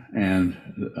there. And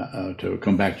to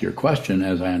come back to your question,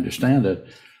 as I understand it,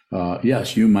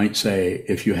 yes, you might say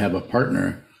if you have a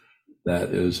partner that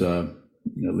is at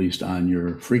least on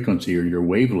your frequency or your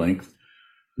wavelength,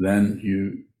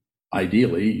 then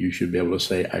ideally you should be able to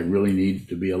say, I really need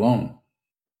to be alone.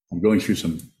 I'm going through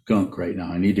some gunk right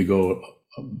now. I need to go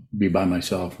be by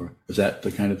myself. Or is that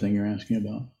the kind of thing you're asking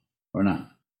about or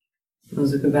not?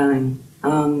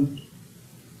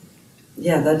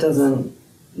 Yeah, that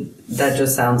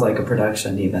just sounds like a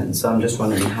production even. So I'm just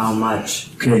wondering how much.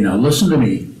 Okay, now listen to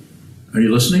me. Are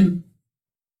you listening?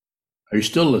 Are you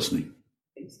still listening?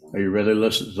 Are you ready to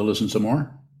listen some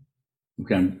more?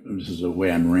 Okay, this is the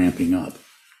way I'm ramping up.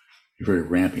 You've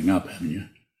heard ramping up, haven't you?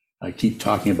 I keep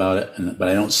talking about it, but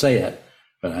I don't say it.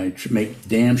 But I make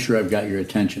damn sure I've got your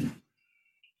attention.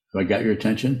 Have I got your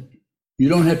attention? You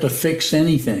don't have to fix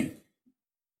anything.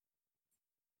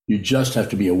 You just have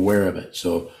to be aware of it.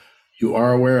 So you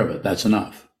are aware of it. That's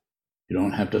enough. You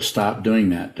don't have to stop doing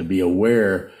that. To be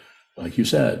aware, like you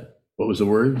said, what was the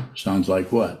word? Sounds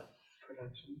like what?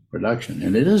 Production.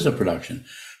 And it is a production.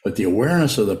 But the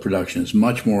awareness of the production is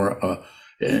much more,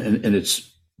 and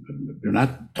you're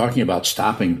not talking about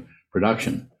stopping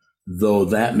production, though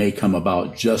that may come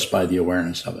about just by the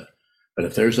awareness of it. But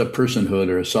if there's a personhood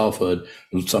or a selfhood,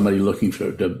 somebody looking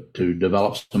to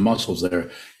develop some muscles there,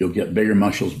 you'll get bigger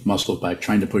muscles by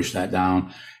trying to push that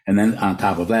down. And then on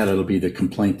top of that, it'll be the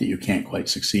complaint that you can't quite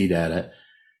succeed at it.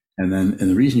 And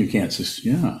the reason you can't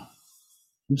succeed,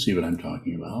 you see what I'm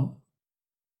talking about.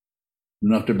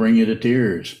 Enough to bring you to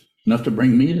tears. enough to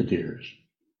bring me to tears.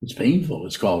 It's painful.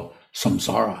 It's called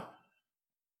samsara.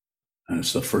 And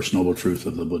it's the first noble truth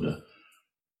of the Buddha.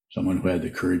 Someone who had the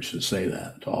courage to say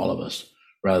that to all of us,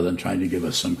 rather than trying to give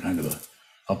us some kind of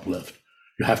a uplift.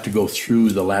 You have to go through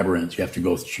the labyrinth. You have to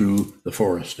go through the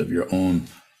forest of your own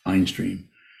mind stream.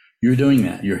 You're doing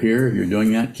that. You're here. You're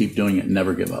doing that. Keep doing it.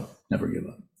 Never give up. Never give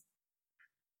up.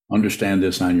 Understand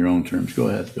this on your own terms. Go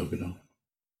ahead, Yoko.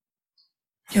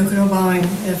 Yoko bowing.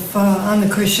 If on the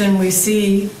cushion we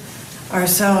see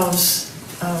ourselves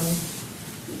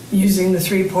using the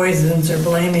three poisons or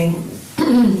blaming,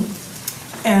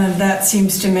 and that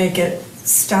seems to make it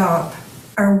stop,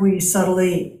 are we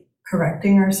subtly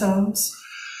correcting ourselves?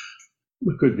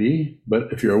 It could be,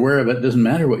 but if you're aware of it, it doesn't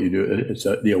matter what you do. It's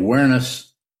the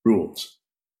awareness rules.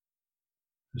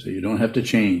 So you don't have to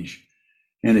change.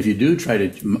 And if you do try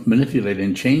to manipulate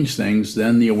and change things,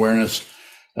 then the awareness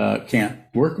can't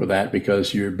work with that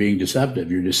because you're being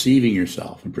deceptive. You're deceiving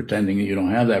yourself and pretending that you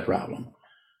don't have that problem.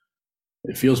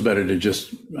 It feels better to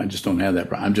I just don't have that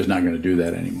problem. I'm just not going to do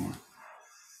that anymore.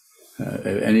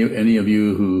 Any of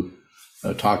you who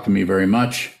talk to me very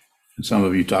much, and some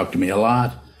of you talk to me a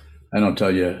lot, I don't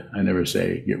tell you, I never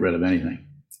say get rid of anything.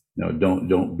 No,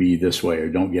 don't be this way, or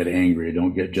don't get angry, or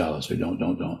don't get jealous, or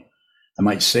don't. I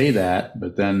might say that,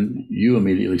 but then you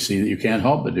immediately see that you can't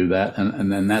help but do that. And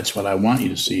then that's what I want you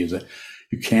to see, is that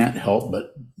you can't help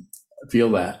but feel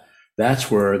that.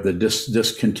 That's where the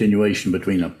discontinuation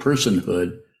between a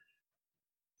personhood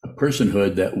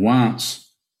that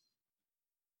wants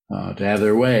to have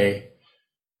their way,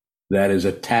 that is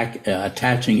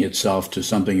attaching itself to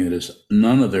something that is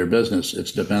none of their business.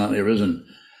 It's dependently arisen,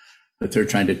 that they're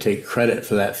trying to take credit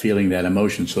for that feeling, that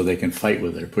emotion, so they can fight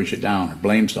with it or push it down or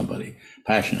blame somebody.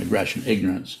 Passion, aggression,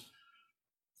 ignorance.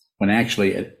 When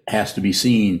actually it has to be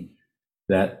seen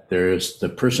that there is the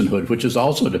personhood, which is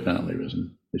also dependently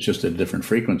risen. It's just a different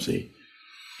frequency,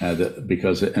 and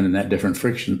that different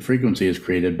frequency is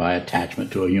created by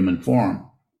attachment to a human form.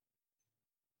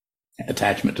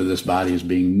 Attachment to this body as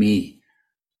being me.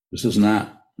 This is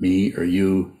not me or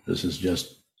you. This is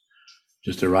just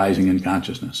arising in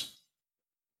consciousness.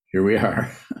 Here we are.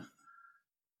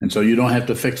 And so you don't have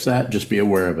to fix that. Just be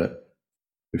aware of it.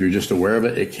 If you're just aware of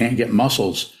it, it can't get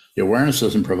muscles. The awareness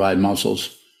doesn't provide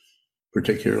muscles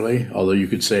particularly, although you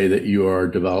could say that you are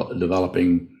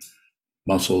developing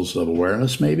muscles of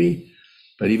awareness maybe,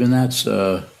 but even that's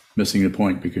missing the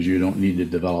point, because you don't need to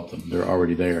develop them. They're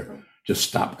already there. Just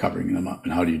stop covering them up.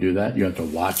 And how do you do that? You have to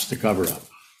watch the cover up.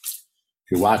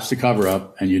 If you watch the cover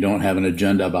up and you don't have an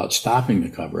agenda about stopping the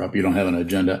cover up, you don't have an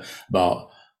agenda about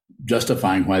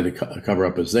justifying why the cover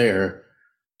up is there,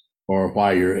 or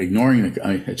why you're ignoring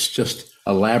it's just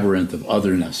a labyrinth of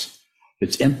otherness.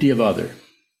 It's empty of other.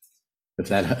 If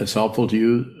that is helpful to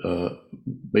you,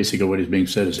 basically what is being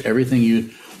said is everything you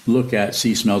look at,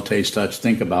 see, smell, taste, touch,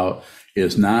 think about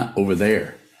is not over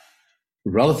there.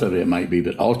 Relatively it might be,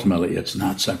 but ultimately it's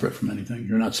not separate from anything.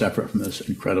 You're not separate from this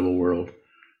incredible world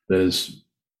that is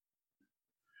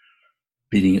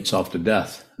beating itself to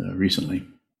death recently,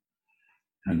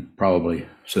 and probably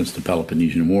since the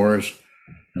Peloponnesian Wars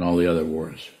and all the other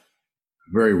wars.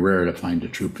 Very rare to find a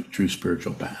true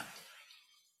spiritual path.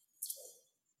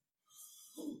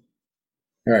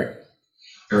 All right.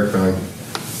 Eric Fang.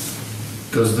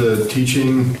 Does the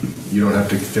teaching, you don't have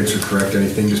to fix or correct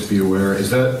anything, just be aware, is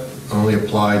that only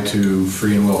apply to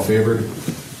free and well favored?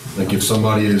 Like if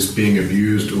somebody is being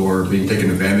abused or being taken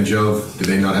advantage of, do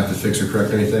they not have to fix or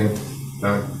correct anything?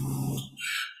 No.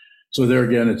 So there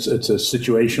again, it's a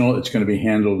situational, it's going to be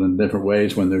handled in different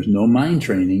ways. When there's no mind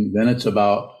training, then it's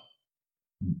about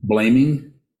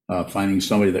blaming, finding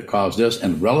somebody that caused this,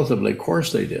 and relatively, of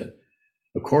course they did.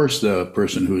 Of course, the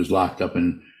person who is locked up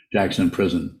in Jackson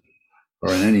Prison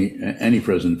or in any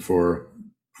prison for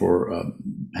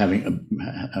having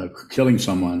killing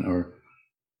someone, or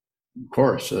of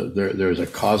course there's a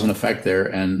cause and effect there,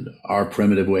 and our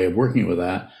primitive way of working with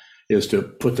that is to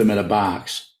put them in a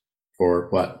box for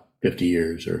 50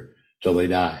 years or till they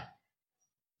die.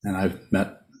 And I've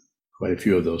met quite a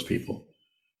few of those people,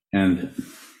 and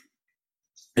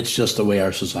it's just the way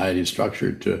our society is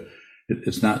structured.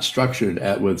 It's not structured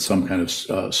with some kind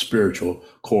of spiritual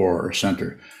core or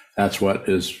center. That's what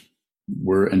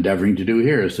we're endeavoring to do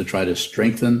here, is to try to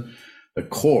strengthen the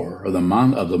core of the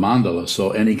mandala,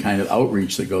 so any kind of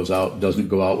outreach that goes out doesn't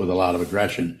go out with a lot of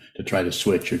aggression to try to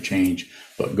switch or change,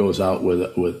 but goes out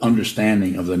with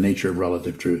understanding of the nature of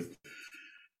relative truth.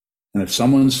 And if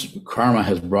someone's karma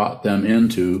has brought them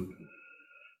into,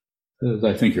 as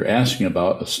I think you're asking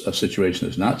about, a situation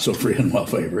that's not so free and well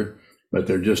favored, but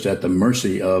they're just at the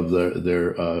mercy of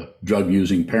their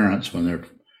drug-using parents when they're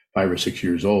 5 or 6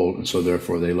 years old, and so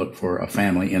therefore they look for a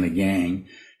family in a gang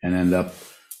and end up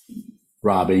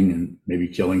robbing and maybe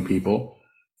killing people.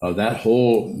 That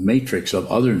whole matrix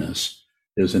of otherness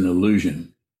is an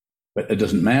illusion. But it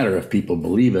doesn't matter if people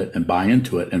believe it and buy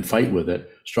into it and fight with it,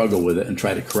 struggle with it, and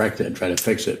try to correct it and try to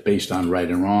fix it based on right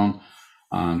and wrong,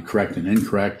 on correct and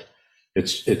incorrect.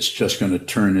 It's just going to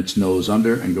turn its nose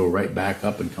under and go right back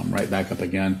up and come right back up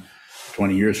again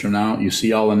 20 years from now. You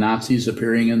see all the Nazis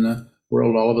appearing in the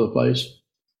world all over the place?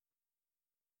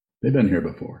 They've been here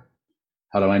before.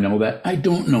 How do I know that? I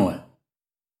don't know it.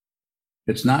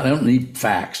 It's not, I don't need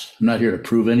facts. I'm not here to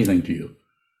prove anything to you.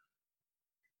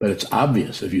 But it's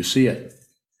obvious if you see it.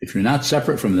 If you're not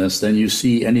separate from this, then you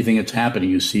see anything that's happening.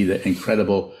 You see the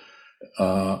incredible,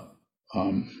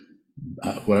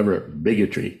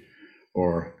 bigotry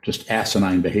or just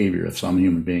asinine behavior of some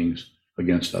human beings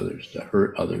against others, to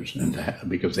hurt others, and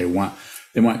because they want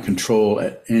control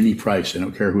at any price. They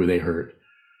don't care who they hurt,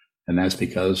 and that's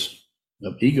because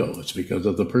of ego. It's because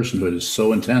of the personhood is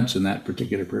so intense in that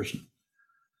particular person.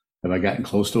 Have I gotten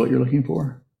close to what you're looking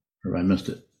for, or have I missed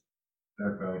it?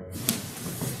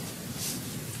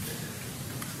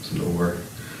 It's an or.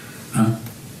 Huh?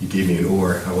 You gave me an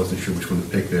or. I wasn't sure which one to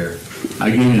pick there. I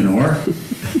gave you an or?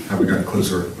 Have I gotten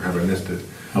closer or have I missed it?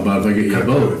 How about if I get you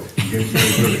both?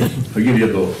 I'll give you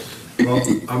both. Well,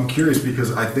 I'm curious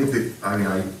because I think that, I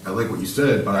like what you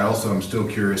said, but I also am still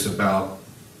curious about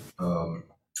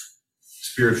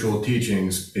spiritual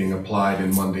teachings being applied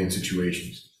in mundane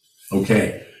situations.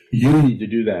 Okay, you need to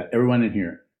do that. Everyone in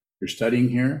here, you're studying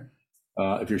here.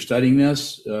 If you're studying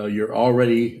this, you're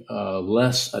already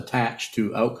less attached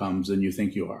to outcomes than you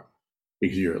think you are,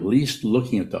 because you're at least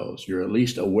looking at those. You're at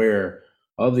least aware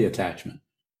of the attachment.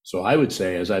 So I would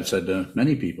say, as I've said to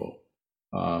many people,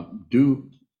 do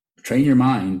train your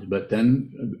mind, but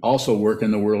then also work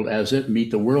in the world as it, meet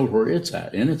the world where it's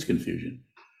at, in its confusion.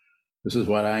 This is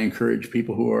what I encourage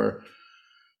people who are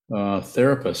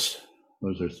therapists.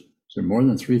 Is there more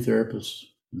than 3 therapists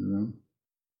in the room?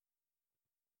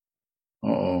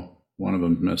 Uh-oh, one of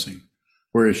them's missing.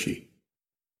 Where is she?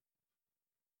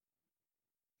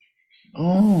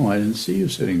 Oh, I didn't see you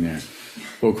sitting there.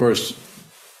 Well, of course,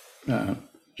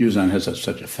 Juzan has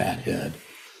such a fat head.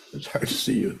 It's hard to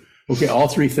see you. Okay, all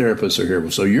 3 therapists are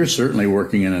here. So you're certainly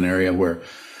working in an area where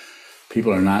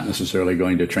people are not necessarily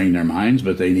going to train their minds,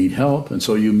 but they need help. And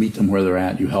so you meet them where they're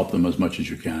at. You help them as much as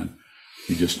you can.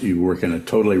 You work in a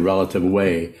totally relative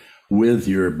way with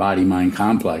your body-mind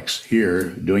complex here,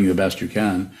 doing the best you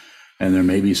can. And there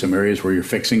may be some areas where you're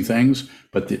fixing things,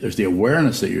 but there's the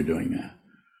awareness that you're doing that.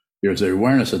 There's the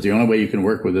awareness that the only way you can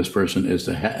work with this person is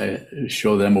to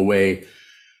show them a way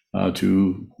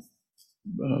to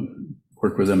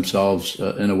work with themselves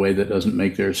in a way that doesn't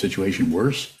make their situation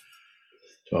worse.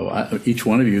 So each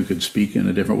one of you could speak in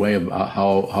a different way about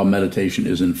how meditation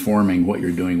is informing what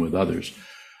you're doing with others.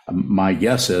 My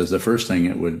guess is the first thing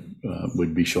it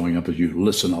would be showing up is you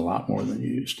listen a lot more than you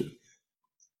used to.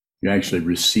 You actually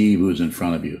receive who's in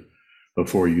front of you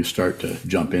before you start to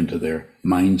jump into their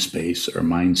mind space or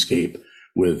mindscape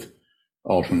with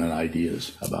alternate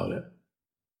ideas about it.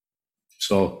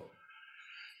 So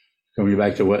coming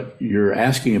back to what you're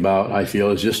asking about, I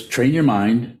feel, is just train your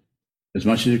mind as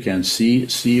much as you can. See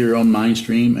your own mind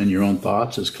stream and your own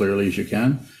thoughts as clearly as you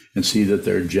can, and see that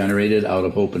they're generated out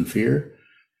of hope and fear.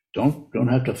 Don't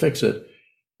have to fix it.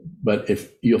 But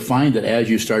if you'll find that as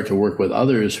you start to work with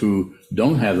others who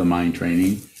don't have the mind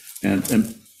training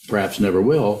and perhaps never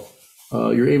will,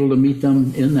 you're able to meet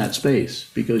them in that space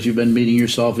because you've been meeting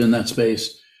yourself in that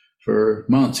space for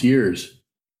months, years.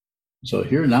 So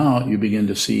here now you begin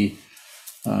to see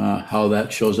how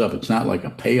that shows up. It's not like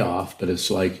a payoff, but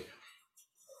it's like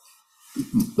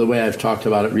the way I've talked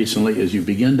about it recently is you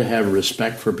begin to have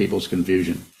respect for people's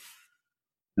confusion.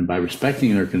 And by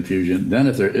respecting their confusion, then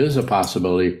if there is a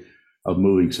possibility of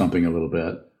moving something a little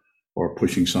bit or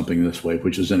pushing something this way,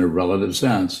 which is in a relative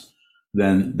sense,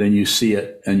 then you see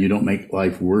it and you don't make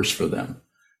life worse for them.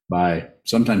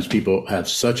 Sometimes people have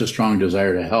such a strong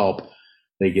desire to help,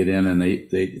 they get in and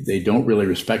they don't really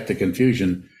respect the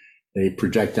confusion. They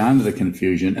project onto the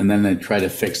confusion and then they try to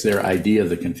fix their idea of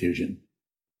the confusion.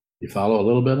 You follow a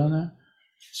little bit on that?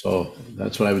 So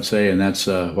that's what I would say. And that's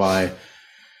why,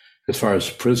 as far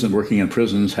as working in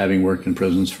prisons, having worked in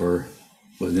prisons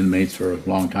with inmates for a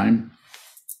long time,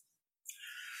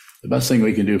 the best thing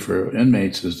we can do for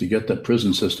inmates is to get the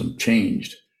prison system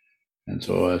changed. And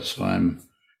so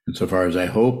insofar as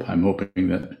I'm hoping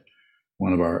that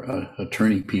one of our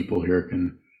attorney people here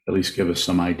can at least give us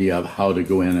some idea of how to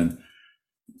go in and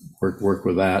work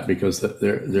with that, because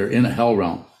they're in a hell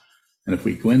realm. And if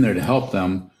we go in there to help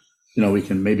them, we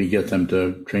can maybe get them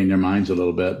to train their minds a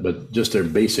little bit, but just their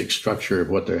basic structure of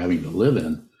what they're having to live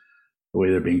in, the way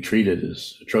they're being treated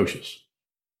is atrocious.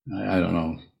 I don't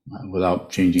know. Without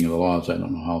changing the laws, I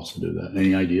don't know how else to do that.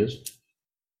 Any ideas?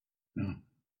 No,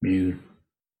 me either.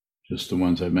 Just the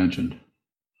ones I mentioned.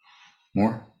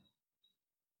 More?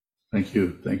 Thank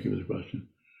you. Thank you for the question.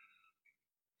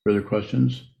 Further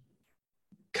questions?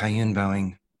 Kayun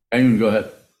Bowing. Kayun, go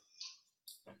ahead.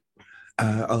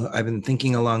 I've been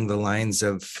thinking along the lines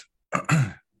of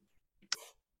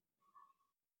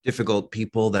difficult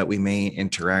people that we may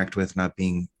interact with not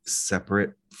being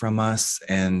separate from us,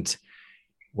 and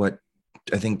what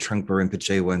I think Trungpa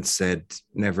Rinpoche once said,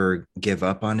 never give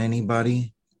up on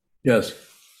anybody. Yes.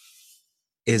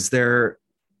 Is there,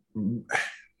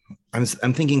 I'm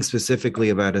thinking specifically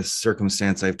about a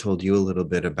circumstance I've told you a little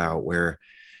bit about, where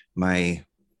my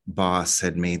boss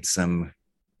had made some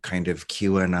kind of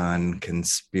QAnon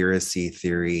conspiracy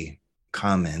theory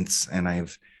comments, and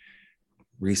I've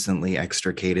recently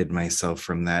extricated myself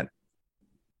from that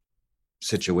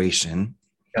situation.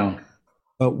 Yeah.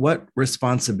 But what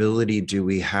responsibility do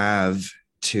we have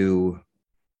to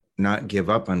not give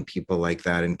up on people like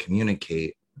that and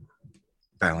communicate?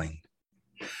 Bowing.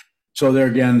 So there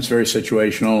again, it's very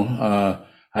situational.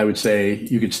 I would say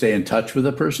you could stay in touch with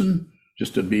a person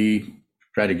just to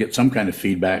try to get some kind of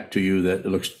feedback to you that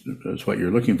is what you're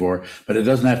looking for, but it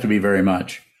doesn't have to be very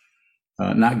much.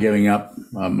 Not giving up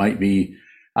might be,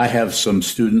 I have some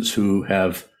students who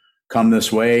have come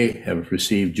this way, have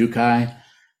received Jukai,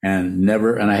 and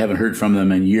I haven't heard from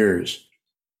them in years.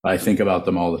 I think about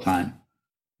them all the time.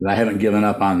 I haven't given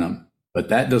up on them, but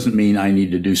that doesn't mean I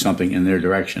need to do something in their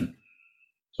direction.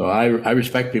 So I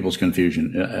respect people's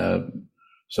confusion.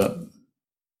 So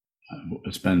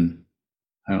it's been,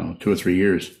 I don't know, 2 or 3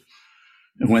 years.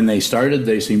 And when they started,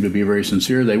 they seemed to be very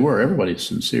sincere. They were, everybody's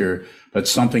sincere, but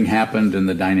something happened in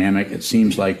the dynamic. It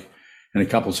seems like in a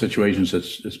couple of situations,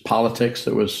 it's politics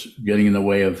that was getting in the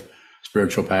way of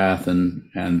spiritual path,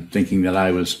 and thinking that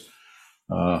I was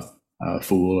a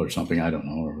fool or something, I don't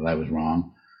know, or that I was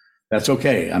wrong. That's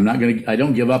okay. I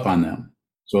don't give up on them.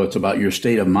 So it's about your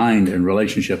state of mind in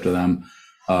relationship to them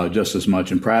just as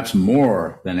much, and perhaps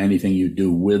more than anything you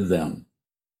do with them.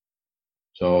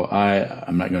 So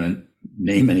I'm not going to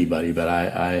name anybody, but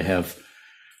I have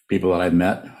people that I've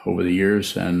met over the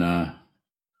years, and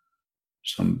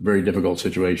some very difficult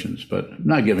situations, but I'm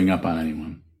not giving up on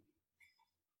anyone.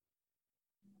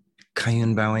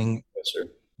 Kayun Bowing. Yes, sir.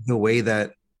 The way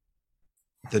that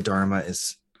the Dharma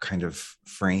is kind of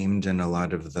framed in a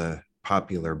lot of the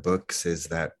popular books is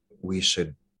that we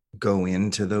should go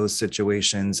into those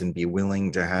situations and be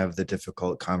willing to have the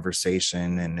difficult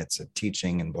conversation, and it's a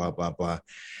teaching and blah, blah, blah.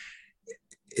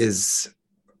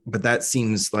 But that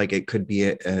seems like it could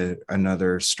be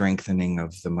another strengthening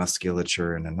of the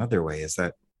musculature in another way.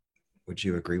 Would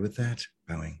you agree with that,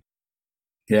 Bowing?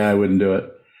 Yeah, I wouldn't do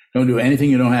it. Don't do anything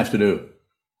you don't have to do.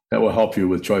 That will help you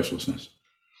with choicelessness.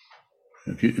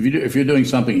 If you're doing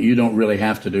something you don't really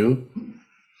have to do,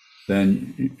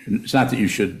 then it's not that you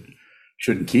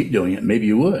shouldn't keep doing it. Maybe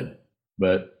you would,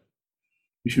 but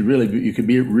you should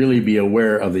really be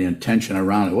aware of the intention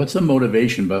around it. What's the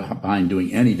motivation behind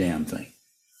doing any damn thing?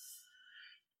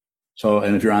 So,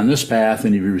 and if you're on this path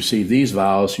and you receive these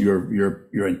vows,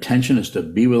 your intention is to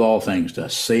be with all things, to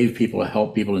save people, to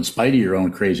help people in spite of your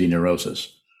own crazy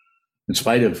neurosis, in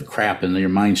spite of crap in your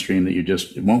mind stream that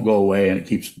it won't go away and it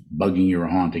keeps bugging you or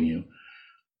haunting you.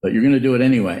 But you're going to do it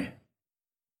anyway.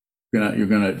 You're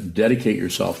going to dedicate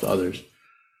yourself to others,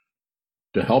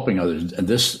 to helping others. And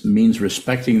this means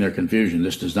respecting their confusion.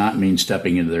 This does not mean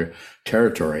stepping into their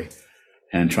territory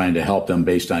and trying to help them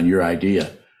based on your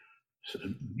idea.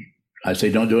 I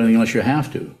say don't do anything unless you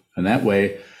have to. And that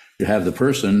way you have the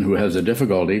person who has a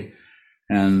difficulty,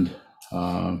 and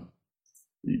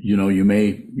you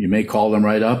may call them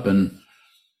right up and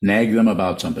nag them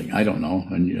about something. I don't know.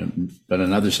 But in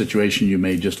another situation, you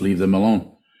may just leave them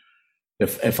alone.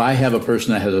 If I have a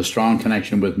person that has a strong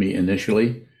connection with me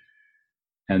initially,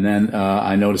 and then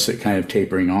I notice it kind of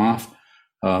tapering off,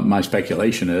 my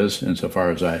speculation is, insofar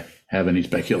as I have any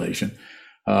speculation,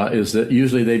 is that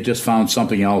usually they've just found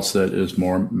something else that is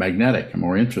more magnetic, or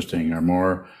more interesting, or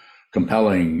more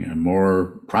compelling, and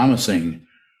more promising.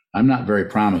 I'm not very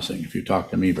promising if you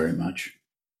talk to me very much.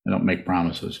 I don't make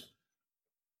promises.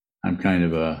 I'm kind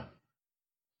of a,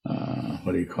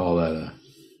 what do you call that?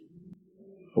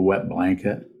 A wet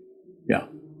blanket. Yeah.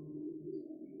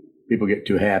 People get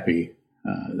too happy,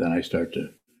 then I start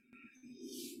to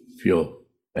feel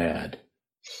bad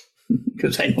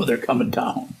because I know they're coming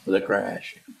down with a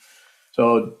crash.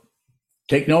 So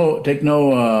take no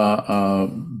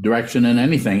direction in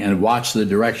anything, and watch the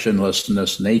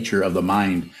directionlessness nature of the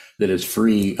mind that is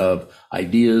free of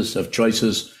ideas, of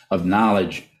choices, of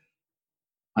knowledge.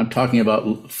 I'm talking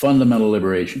about fundamental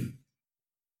liberation.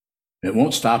 It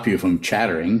won't stop you from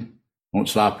chattering, won't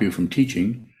stop you from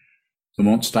teaching, it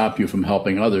won't stop you from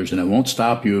helping others, and it won't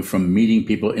stop you from meeting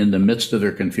people in the midst of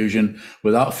their confusion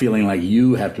without feeling like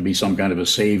you have to be some kind of a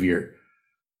savior.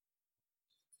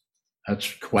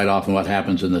 That's quite often what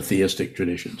happens in the theistic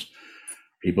traditions.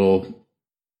 People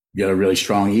get a really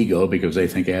strong ego because they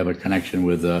think they have a connection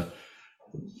with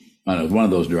one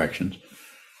of those directions.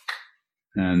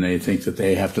 And they think that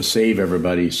they have to save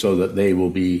everybody so that they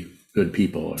will be good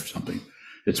people or something.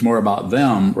 It's more about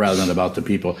them rather than about the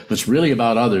people. If it's really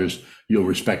about others, you'll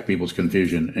respect people's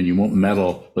confusion, and you won't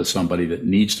meddle with somebody that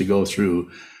needs to go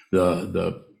through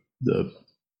the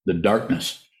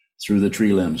darkness, through the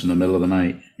tree limbs in the middle of the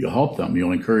night. You'll help them,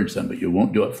 you'll encourage them, but you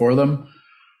won't do it for them,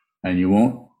 and you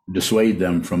won't dissuade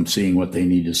them from seeing what they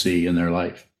need to see in their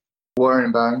life.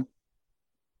 Warren Bowing.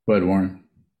 Go ahead, Warren.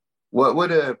 What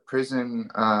would a prison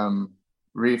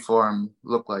reform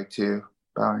look like to you,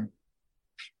 Bowing?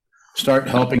 Start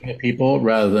helping the people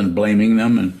rather than blaming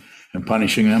them and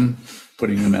punishing them,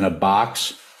 putting them in a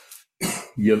box.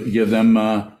 Give them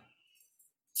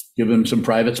some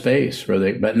private space where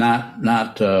they, but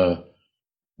not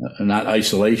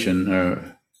isolation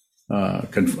or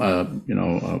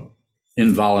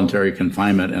involuntary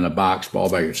confinement in a box all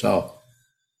by yourself.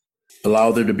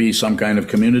 Allow there to be some kind of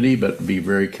community, but be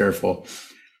very careful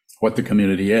what the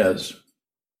community is.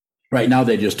 Right now,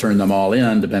 they just turn them all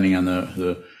in, depending on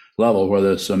the level,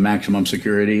 whether it's a maximum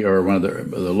security or one of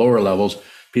the lower levels.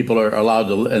 People are allowed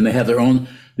to, and they have their own.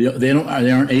 They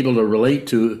aren't able to relate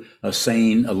to a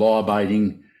sane,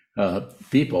 law-abiding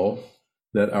people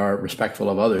that are respectful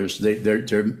of others.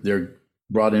 They're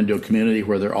brought into a community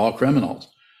where they're all criminals,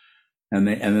 and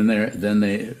then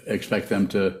they expect them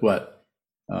to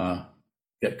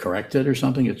get corrected or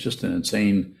something. It's just an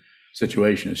insane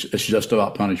situation. It's just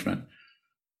about punishment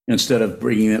instead of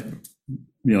bringing it.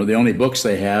 The only books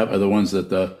they have are the ones that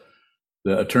the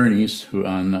attorneys who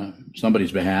on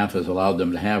somebody's behalf has allowed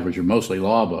them to have, which are mostly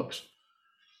law books,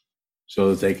 so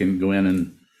that they can go in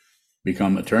and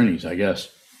become attorneys, I guess.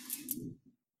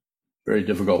 Very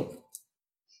difficult.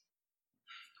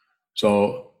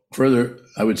 So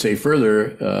I would say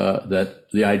that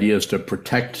the idea is to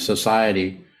protect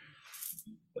society,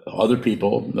 other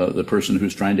people, the person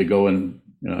who's trying to go and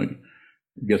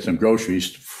get some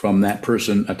groceries, from that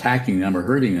person attacking them or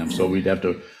hurting them. So we'd have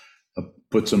to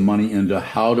put some money into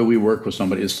how do we work with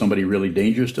somebody? Is somebody really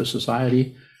dangerous to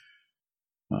society?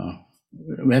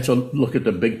 We have to look at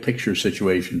the big picture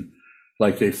situation.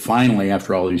 Like they finally,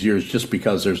 after all these years, just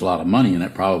because there's a lot of money in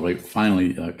it, probably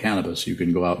finally cannabis, you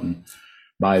can go out and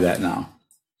buy that now.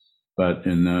 But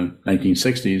in the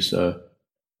 1960s,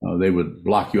 they would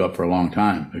lock you up for a long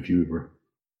time if you were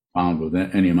found with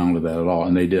any amount of that at all.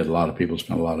 And they did. A lot of people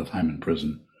spent a lot of time in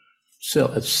prison.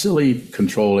 It's silly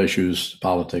control issues,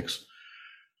 politics.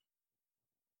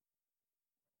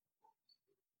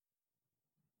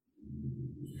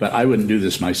 But I wouldn't do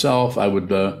this myself. I would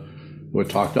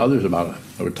talk to others about it.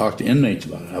 I would talk to inmates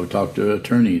about it. I would talk to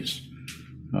attorneys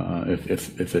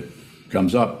if it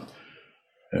comes up.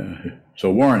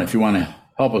 So Warren, if you want to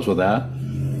help us with that,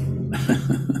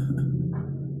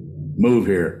 move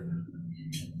here.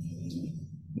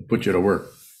 Put you to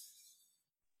work.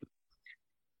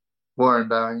 Warren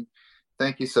Bowing.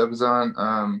 Thank you, Subzon.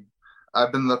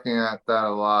 I've been looking at that a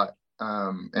lot,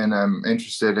 and I'm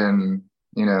interested in,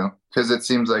 because it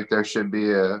seems like there should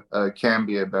be can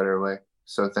be a better way.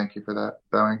 So thank you for that,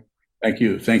 Bowing. Thank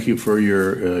you. Thank you for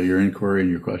your inquiry and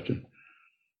your question.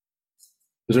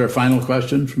 Is there a final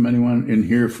question from anyone in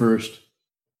here first?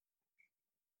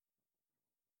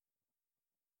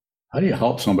 How do you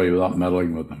help somebody without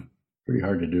meddling with them? Pretty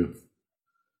hard to do.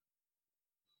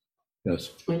 Yes.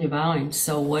 When you're bowing,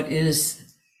 so what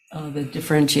is the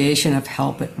differentiation of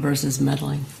help versus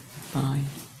meddling? Bowing.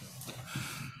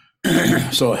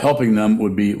 So helping them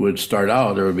would start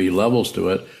out, there would be levels to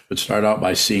it, would start out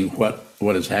by seeing what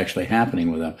is actually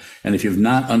happening with them. And if you've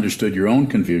not understood your own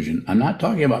confusion, I'm not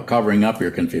talking about covering up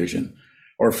your confusion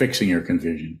or fixing your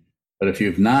confusion, but if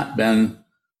you've not been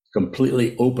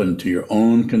completely open to your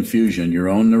own confusion, your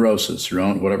own neurosis, your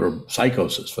own whatever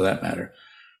psychosis for that matter,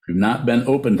 if you've not been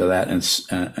open to that and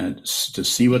to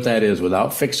see what that is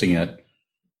without fixing it,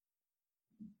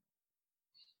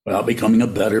 without becoming a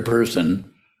better person,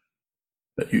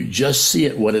 but you just see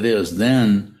it what it is,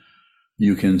 then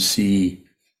you can see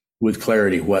with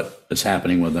clarity what is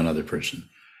happening with another person.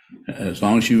 As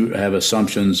long as you have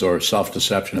assumptions or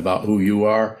self-deception about who you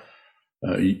are,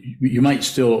 you might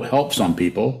still help some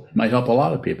people. It might help a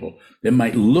lot of people. It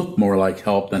might look more like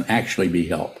help than actually be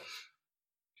help.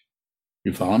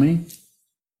 You follow me?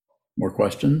 More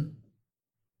question?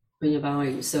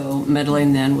 So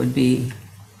meddling then would be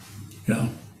Yeah.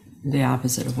 the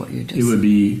opposite of what you just It would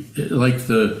be like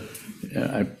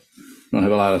I don't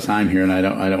have a lot of time here, and I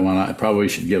don't want to. I probably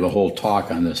should give a whole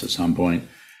talk on this at some point.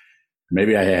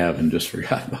 Maybe I have and just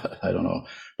forgot about it. I don't know.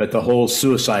 But the whole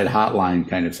suicide hotline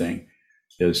kind of thing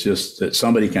is just that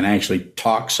somebody can actually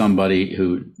talk somebody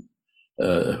who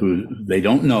they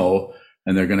don't know,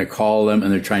 and they're going to call them,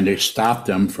 and they're trying to stop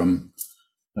them from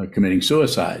committing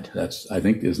suicide. I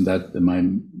think, isn't that,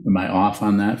 am I off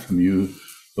on that from you,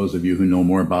 those of you who know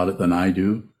more about it than I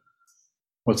do?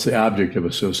 What's the object of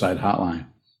a suicide hotline?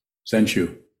 Sent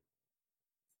you.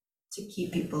 To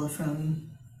keep people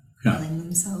from Yeah. killing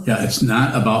themselves. Yeah, it's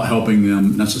not about helping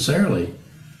them necessarily.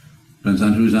 Depends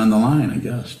on who's on the line, I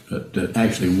guess. But to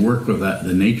actually work with that,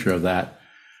 the nature of that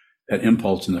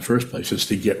impulse in the first place is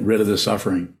to get rid of the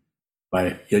suffering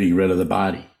by getting rid of the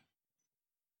body.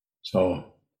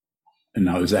 So, and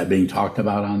now is that being talked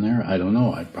about on there? I don't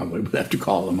know. I probably would have to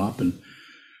call them up and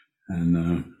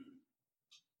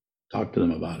talk to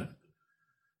them about it.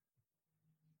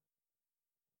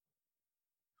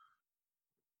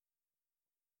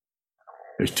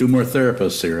 There's 2 more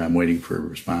therapists here. I'm waiting for a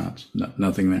response.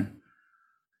 Nothing there.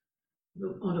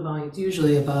 It's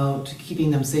usually about keeping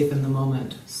them safe in the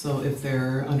moment. So if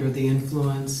they're under the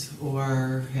influence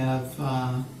or have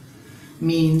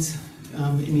means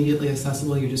immediately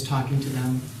accessible, you're just talking to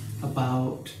them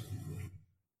about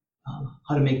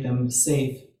how to make them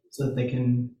safe so that they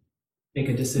can make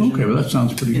a decision. Okay, well, that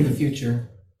sounds pretty in good. the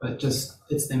future. But just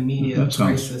it's the immediate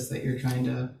crisis that you're trying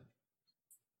to.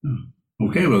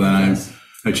 Okay, well then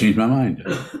I changed my mind.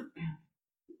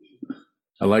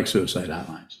 I like suicide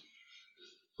hotlines.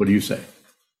 What do you say?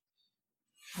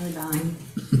 Probably Vine.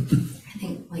 I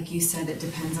think, like you said, it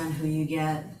depends on who you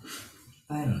get.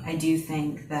 But I do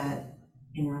think that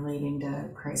in relating to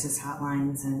crisis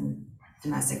hotlines and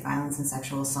domestic violence and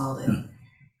sexual assault,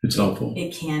 It's helpful.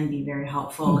 it can be very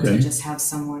helpful Okay. to just have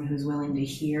someone who's willing to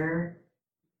hear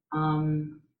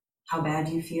how bad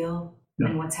you feel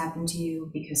and what's happened to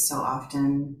you, because so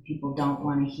often people don't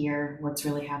want to hear what's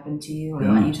really happened to you or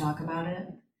let you talk about it.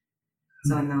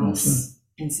 So in those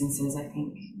instances, I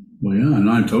think. Well, yeah, and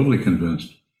I'm totally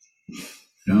convinced.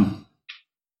 Yeah.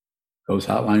 Those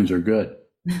hotlines are good.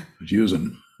 Let's use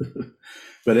them.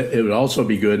 But it would also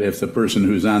be good if the person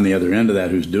who's on the other end of that,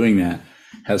 who's doing that,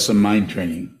 has some mind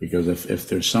training, because if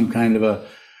there's some kind of a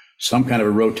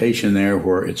rotation there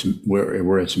where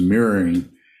it's mirroring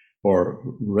or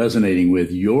resonating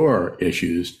with your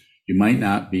issues, you might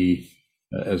not be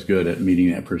as good at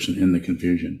meeting that person in the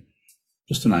confusion.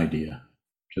 Just an idea.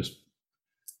 Just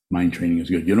mind training is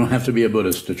good. You don't have to be a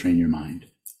Buddhist to train your mind.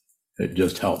 It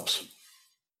just helps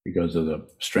because of the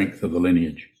strength of the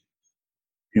lineage.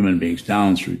 Human beings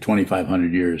down through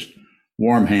 2,500 years,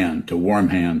 warm hand to warm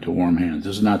hand to warm hand.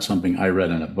 This is not something I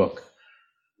read in a book.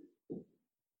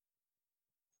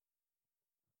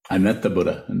 I met the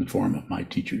Buddha in the form of my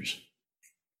teachers.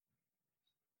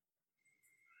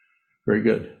 Very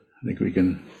good. I think we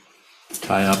can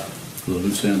tie up the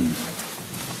loose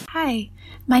ends. Hi,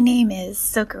 my name is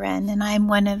Sokuren, and I'm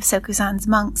one of Sokuzan's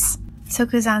monks.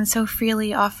 Sokuzan so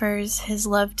freely offers his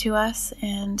love to us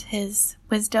and his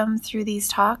wisdom through these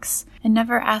talks and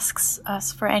never asks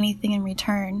us for anything in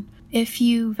return. If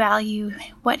you value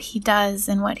what he does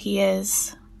and what he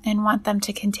is and want them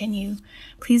to continue,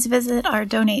 please visit our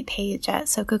donate page at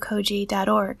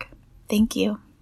sokukoji.org. Thank you.